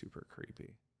like super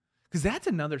creepy. Because that's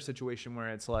another situation where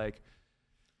it's like,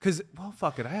 well,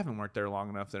 fuck it. I haven't worked there long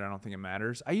enough that I don't think it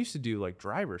matters. I used to do like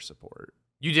driver support.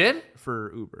 You did?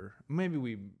 For Uber. Maybe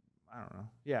I don't know.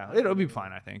 Yeah, it'll be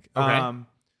fine, I think. Okay.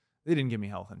 They didn't give me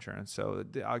health insurance, so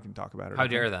I can talk about it. How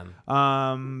dare them?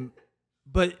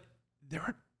 But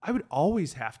I would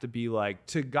always have to be like,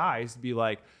 to guys, be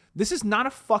like, this is not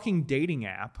a fucking dating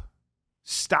app.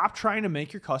 Stop trying to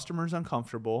make your customers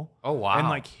uncomfortable. Oh, wow. And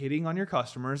like hitting on your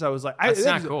customers. I was like, that's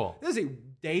not cool. This is a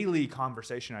daily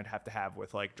conversation I'd have to have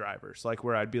with like drivers, like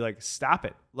where I'd be like, stop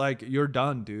it. Like, you're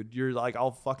done, dude. You're like,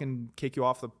 I'll fucking kick you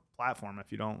off the platform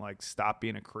if you don't like stop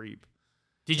being a creep.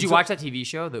 Did you watch that TV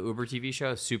show, the Uber TV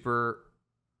show, Super,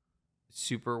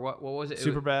 what was it?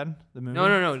 Super Bad, the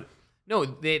movie? No,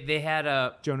 they had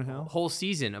a Jonah Hill? whole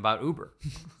season about Uber.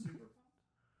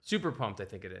 Super Pumped, I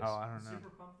think it is. Oh, I don't know. Super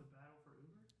Pumped, the battle for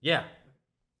Uber? Yeah.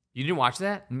 You didn't watch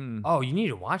that? Mm-mm. Oh, you need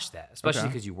to watch that, especially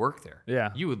because you work there. Yeah.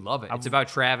 You would love it. It's about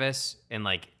Travis and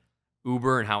like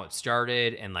Uber and how it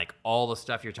started and like all the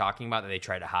stuff you're talking about that they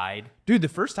try to hide. Dude, the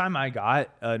first time I got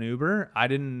an Uber, I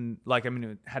didn't like, I mean,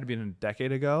 it had to be a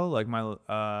decade ago. Like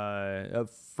a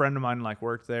friend of mine like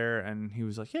worked there and he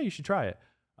was like, yeah, you should try it.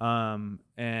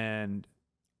 And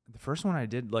the first one I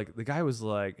did, like the guy was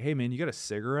like, hey man, you got a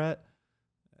cigarette?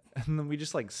 And then we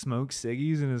just like smoked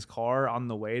ciggies in his car on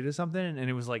the way to something. And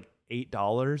it was like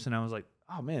 $8. And I was like,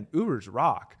 oh man, Ubers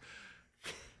rock.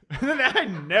 And then I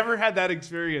never had that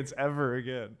experience ever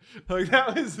again. Like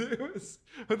it was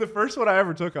the first one I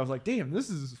ever took. I was like, damn, this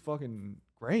is fucking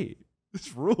great.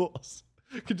 This rules.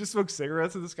 Could just smoke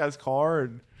cigarettes in this guy's car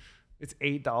and it's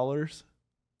 $8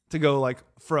 to go like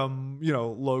from,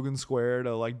 Logan Square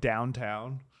to like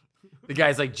downtown. The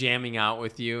guy's like jamming out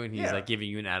with you and he's like giving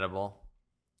you an edible.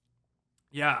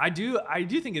 Yeah, I do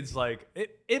think it's like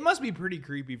it must be pretty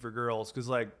creepy for girls because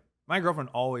like my girlfriend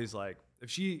always like if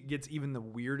she gets even the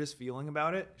weirdest feeling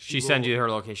about it, she sends you her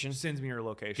location. Sends me her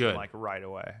location Good. Like right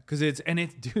away because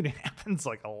dude, it happens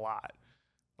like a lot.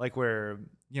 Like where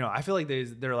I feel like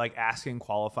they're like asking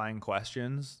qualifying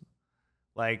questions.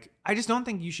 Like I just don't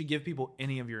think you should give people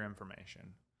any of your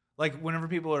information. Like whenever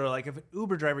people are like, if an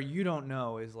Uber driver you don't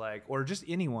know is like, or just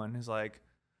anyone is like,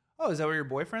 oh, is that where your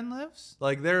boyfriend lives?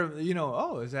 Like they're,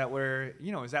 oh, is that where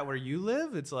you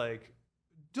live? It's like,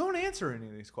 don't answer any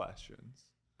of these questions.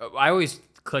 I always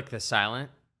click the silent,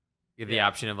 give the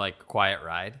option of like quiet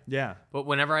ride. Yeah. But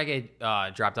whenever I get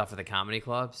dropped off at the comedy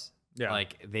clubs,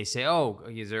 like they say, oh,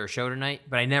 is there a show tonight?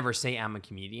 But I never say I'm a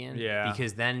comedian. Yeah.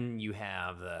 Because then you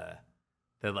have the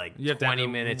like you 20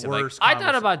 minutes of like, I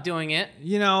thought about doing it.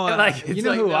 Like, who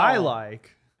no. I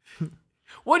like.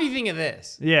 What do you think of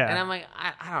this? Yeah. And I'm like,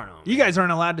 I don't know. Man. You guys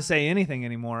aren't allowed to say anything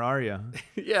anymore, are you?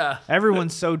 Yeah.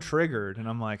 Everyone's so triggered. And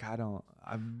I'm like, I'll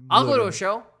go to a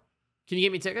show. Can you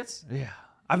get me tickets? Yeah.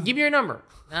 Give me your number.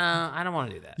 I don't want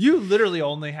to do that. You literally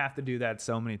only have to do that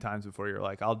so many times before you're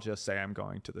like, I'll just say I'm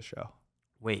going to the show.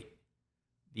 Wait.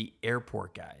 The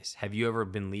airport guys. Have you ever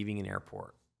been leaving an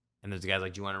airport? And there's a guy's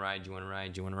like, do you want to ride? Do you want to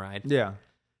ride? Do you want to ride? Yeah.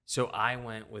 So I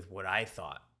went with what I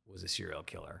thought was a serial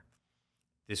killer.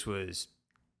 This was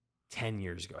 10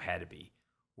 years ago, had to be,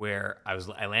 where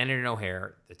I landed in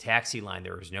O'Hare. The taxi line,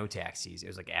 there was no taxis. It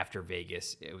was like after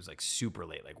Vegas. It was like super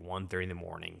late, like 1:30 in the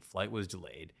morning. Flight was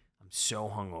delayed. I'm so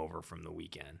hungover from the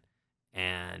weekend.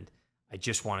 And I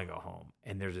just want to go home.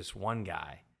 And there's this one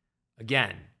guy,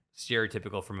 again,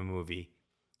 stereotypical from a movie,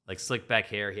 like slick back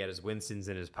hair. He had his Winston's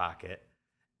in his pocket.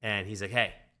 And he's like,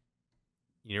 hey,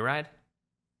 you need a ride?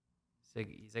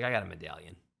 He's like, I got a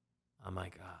medallion. I'm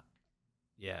like,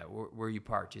 yeah, where are you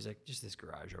parked? He's like, just this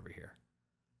garage over here.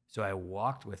 So I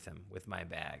walked with him with my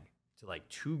bag to like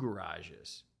 2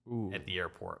 garages at the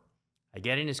airport. I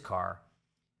get in his car.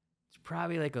 It's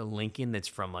probably like a Lincoln that's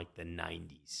from like the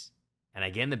 90s. And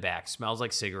I get in the back, smells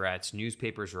like cigarettes,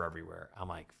 newspapers are everywhere. I'm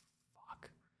like,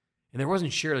 fuck. And there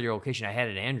wasn't share your location. I had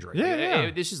an Android. Yeah.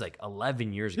 This is like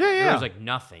 11 years ago. Yeah. There was like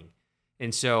nothing.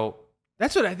 And so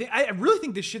that's what I think. I really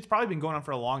think this shit's probably been going on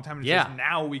for a long time. And it's just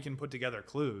now we can put together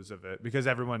clues of it because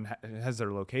everyone has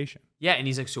their location. Yeah. And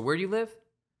he's like, so where do you live?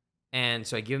 And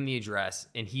so I give him the address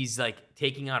and he's like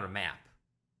taking out a map.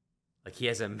 Like he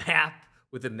has a map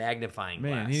with a magnifying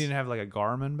glass. Man, he didn't have like a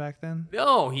Garmin back then?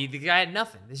 No, the guy had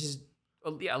nothing. This is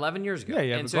 11 years ago.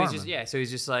 Yeah, and so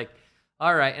he's just like,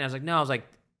 all right. And I was like, no, I was like,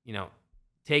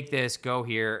 take this, go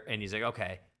here. And he's like,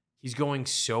 okay. He's going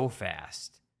so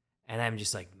fast. And I'm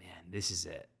just like, man, this is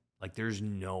it. Like, there's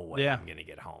no way I'm going to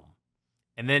get home.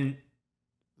 And then,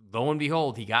 lo and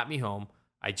behold, he got me home.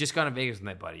 I just got to Vegas with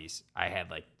my buddies. I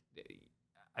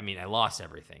lost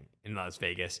everything in Las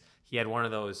Vegas. He had one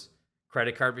of those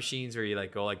credit card machines where you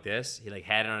like go like this. He like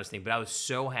had it on his thing, but I was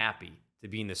so happy to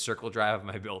be in the circle drive of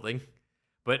my building.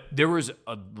 But there was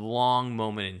a long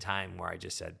moment in time where I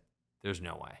just said, "There's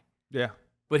no way." Yeah.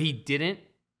 But he didn't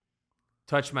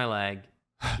touch my leg.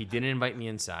 He didn't invite me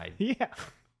inside. Yeah.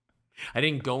 I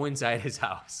didn't go inside his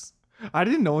house. I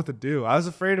didn't know what to do. I was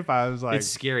afraid if I was like, It's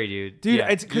scary, dude. dude, Yeah,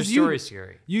 it's your because story is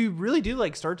scary. You really do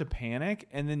like start to panic,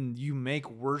 and then you make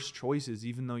worse choices,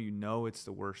 even though you know it's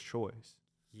the worst choice.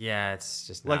 Yeah, it's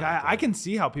just Like not I good. can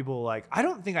see how people like. I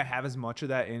don't think I have as much of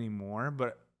that anymore.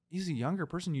 But as a younger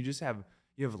person, you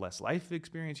have less life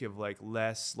experience. You have like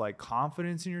less like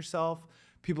confidence in yourself.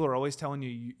 People are always telling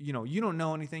you, you know, you don't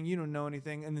know anything,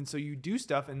 and then so you do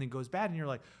stuff, and then it goes bad, and you're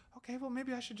like, okay, well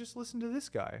maybe I should just listen to this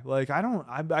guy. Like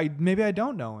maybe I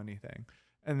don't know anything,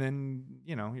 and then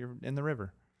you know you're in the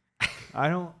river. I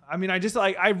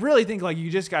really think like you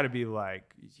just got to be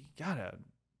like you gotta.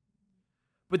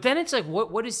 But then it's like,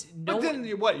 what is no? But then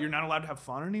what? You're not allowed to have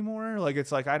fun anymore. Like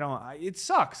it's like it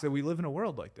sucks that we live in a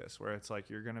world like this where it's like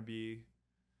you're gonna be.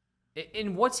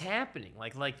 And what's happening?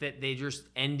 Like that they're just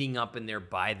ending up in there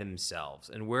by themselves.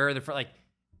 And where are the like?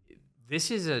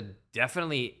 This is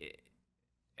definitely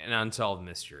an unsolved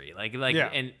mystery. Like yeah.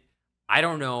 And I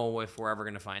don't know if we're ever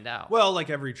gonna find out. Well, like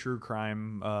every true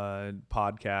crime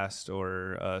podcast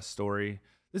or story,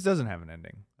 this doesn't have an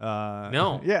ending.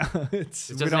 No. Yeah, it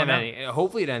doesn't have an ending.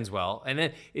 Hopefully, it ends well. And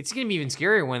then it's gonna be even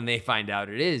scarier when they find out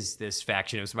it is this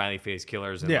faction of smiley face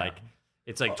killers and like.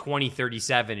 It's like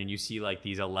 2037, and you see like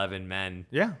these 11 men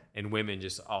and women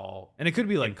just all and it could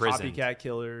be like imprisoned. Copycat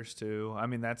killers too. I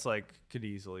mean, that's like could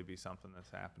easily be something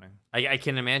that's happening. I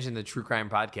can imagine the true crime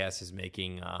podcast is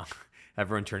making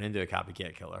everyone turn into a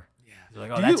copycat killer. Yeah, they're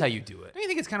like, that's how you do it. Don't you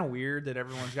think it's kind of weird that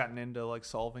everyone's gotten into like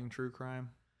solving true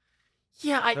crime?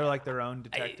 Yeah, they're like their own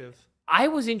detective. I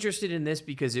was interested in this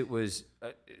because it was.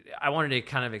 I wanted to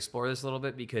kind of explore this a little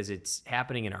bit because it's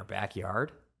happening in our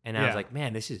backyard, and I was like,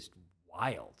 man, this is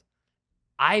wild.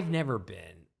 I've never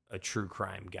been a true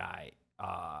crime guy.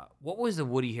 What was the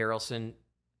Woody Harrelson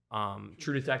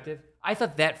True Detective? I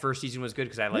thought that first season was good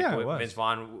because I like Vince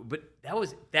Vaughn, but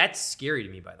that's scary to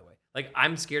me, by the way. Like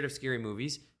I'm scared of scary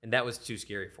movies, and that was too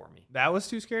scary for me. That was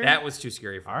too scary? That was too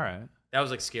scary for me. All right. That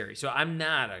was like scary. So I'm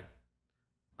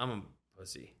a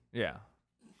pussy. Yeah.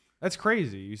 That's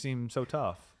crazy. You seem so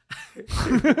tough.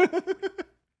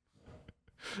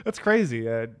 That's crazy.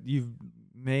 You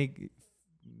make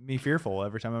me fearful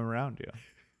every time I'm around you.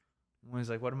 I'm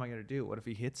always like, what am I going to do? What if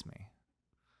he hits me?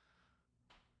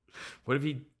 What if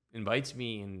he invites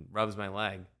me and rubs my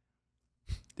leg?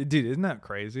 Dude, isn't that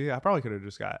crazy? I probably could have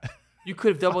just got... You could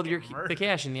have doubled the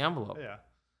cash in the envelope. Yeah.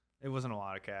 It wasn't a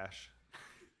lot of cash.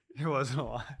 It wasn't a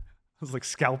lot. I was like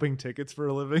scalping tickets for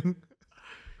a living.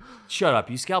 Shut up.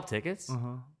 You scalp tickets?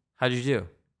 Uh-huh. How'd you do?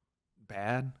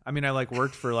 Bad. I mean, I like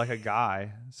worked for like a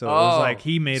guy. So it was like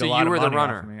he made a lot of money the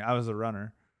runner. off of me. I was the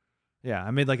runner. Yeah,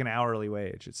 I made like an hourly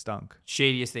wage. It stunk.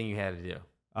 Shadiest thing you had to do?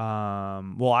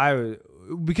 Well,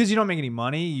 because you don't make any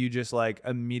money, you just like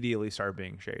immediately start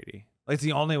being shady. Like it's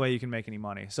the only way you can make any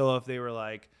money. So if they were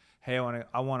like, "Hey, I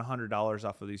want $100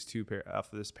 off of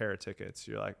this pair of tickets,"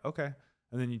 you're like, "Okay,"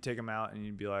 and then you take them out and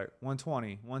you'd be like,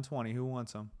 120, who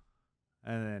wants them?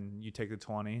 And then you take the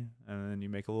 20, and then you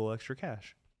make a little extra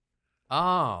cash.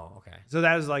 Oh, okay. So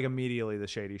that was like immediately the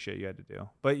shady shit you had to do.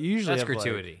 But you usually that's have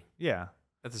gratuity. Like, yeah.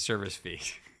 That's a service fee.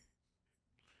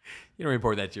 You don't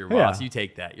report that to your boss. You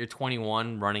take that. You're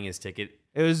 21 running his ticket.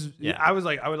 It was, I would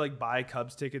like buy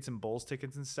Cubs tickets and Bulls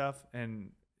tickets and stuff.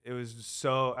 And it was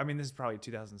so, I mean, this is probably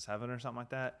 2007 or something like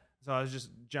that. So I was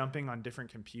just jumping on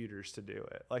different computers to do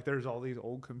it. Like there's all these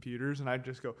old computers and I'd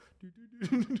just go,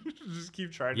 just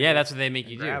keep trying to. Yeah, that's what they make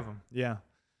you do. Them. Yeah.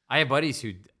 I have buddies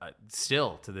who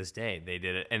still to this day, they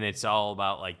did it. And it's all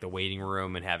about like the waiting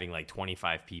room and having like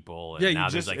 25 people. And now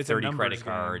there's like 30 credit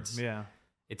cards. Game. Yeah.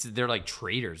 They're like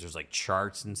traders. There's like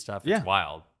charts and stuff. It's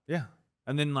wild. Yeah.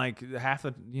 And then like half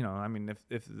of, I mean,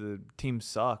 if the team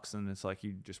sucks, then it's like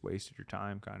you just wasted your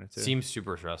time kind of too. Seems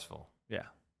super stressful. Yeah.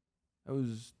 It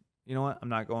was, you know what? I'm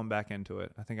not going back into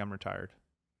it. I think I'm retired.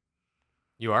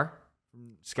 You are?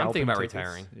 I'm thinking about tickets.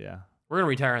 retiring. Yeah. We're going to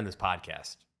retire on this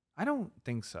podcast. I don't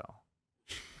think so.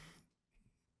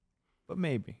 But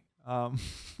maybe.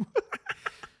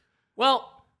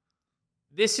 Well,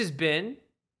 this has been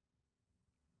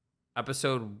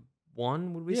episode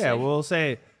 1, would we say? Yeah, we'll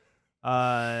say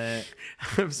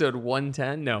episode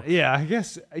 110? No. Yeah, I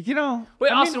guess,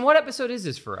 Wait, Austin, what episode is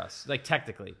this for us? Like,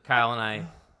 technically, Kyle and I.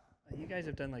 You guys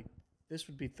have done, like, this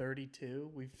would be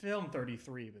 32. We filmed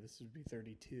 33, but this would be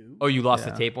 32. Oh, you lost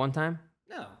the tape one time?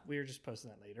 No, we were just posting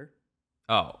that later.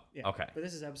 Oh, yeah. Okay. But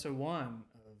this is episode 1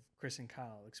 of Chris and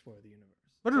Kyle Explore the Universe.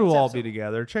 But it'll all be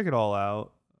together. Check it all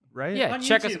out, right? Yeah, On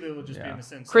check YouTube, us. it will just be in a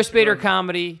sense. Chris Bader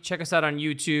Comedy. Check us out on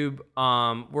YouTube.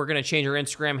 We're gonna change our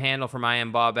Instagram handle from I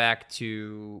am Bobak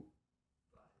to.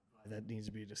 That needs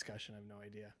to be a discussion. I have no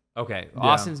idea. Okay, Yeah.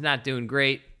 Austin's not doing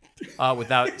great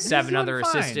without 7 other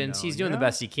fine, assistants. though, He's doing the yeah?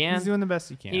 best he can. He's doing the best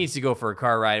he can. He needs to go for a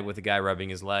car ride with a guy rubbing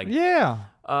his leg. Yeah.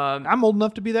 I'm old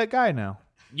enough to be that guy now.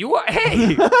 You are.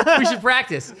 Hey, we should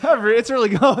practice. It's really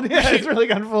going. Yeah, it's really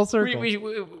gone full circle.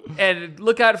 And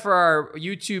look out for our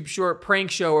YouTube short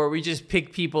prank show where we just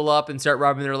pick people up and start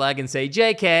rubbing their leg and say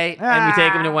JK, and we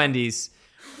take them to Wendy's.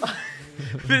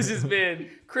 This has been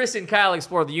Chris and Kyle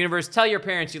Explore the Universe. Tell your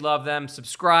parents you love them.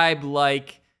 Subscribe,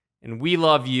 like, and we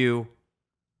love you.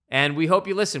 And we hope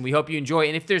you listen. We hope you enjoy.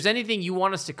 And if there's anything you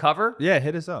want us to cover, Yeah,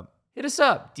 hit us up. hit us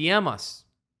up. DM us.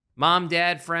 Mom,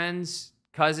 dad, friends,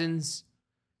 cousins,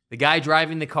 the guy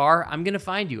driving the car. I'm going to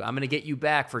find you. I'm going to get you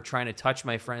back for trying to touch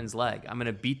my friend's leg. I'm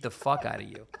going to beat the fuck out of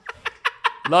you.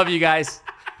 Love you guys.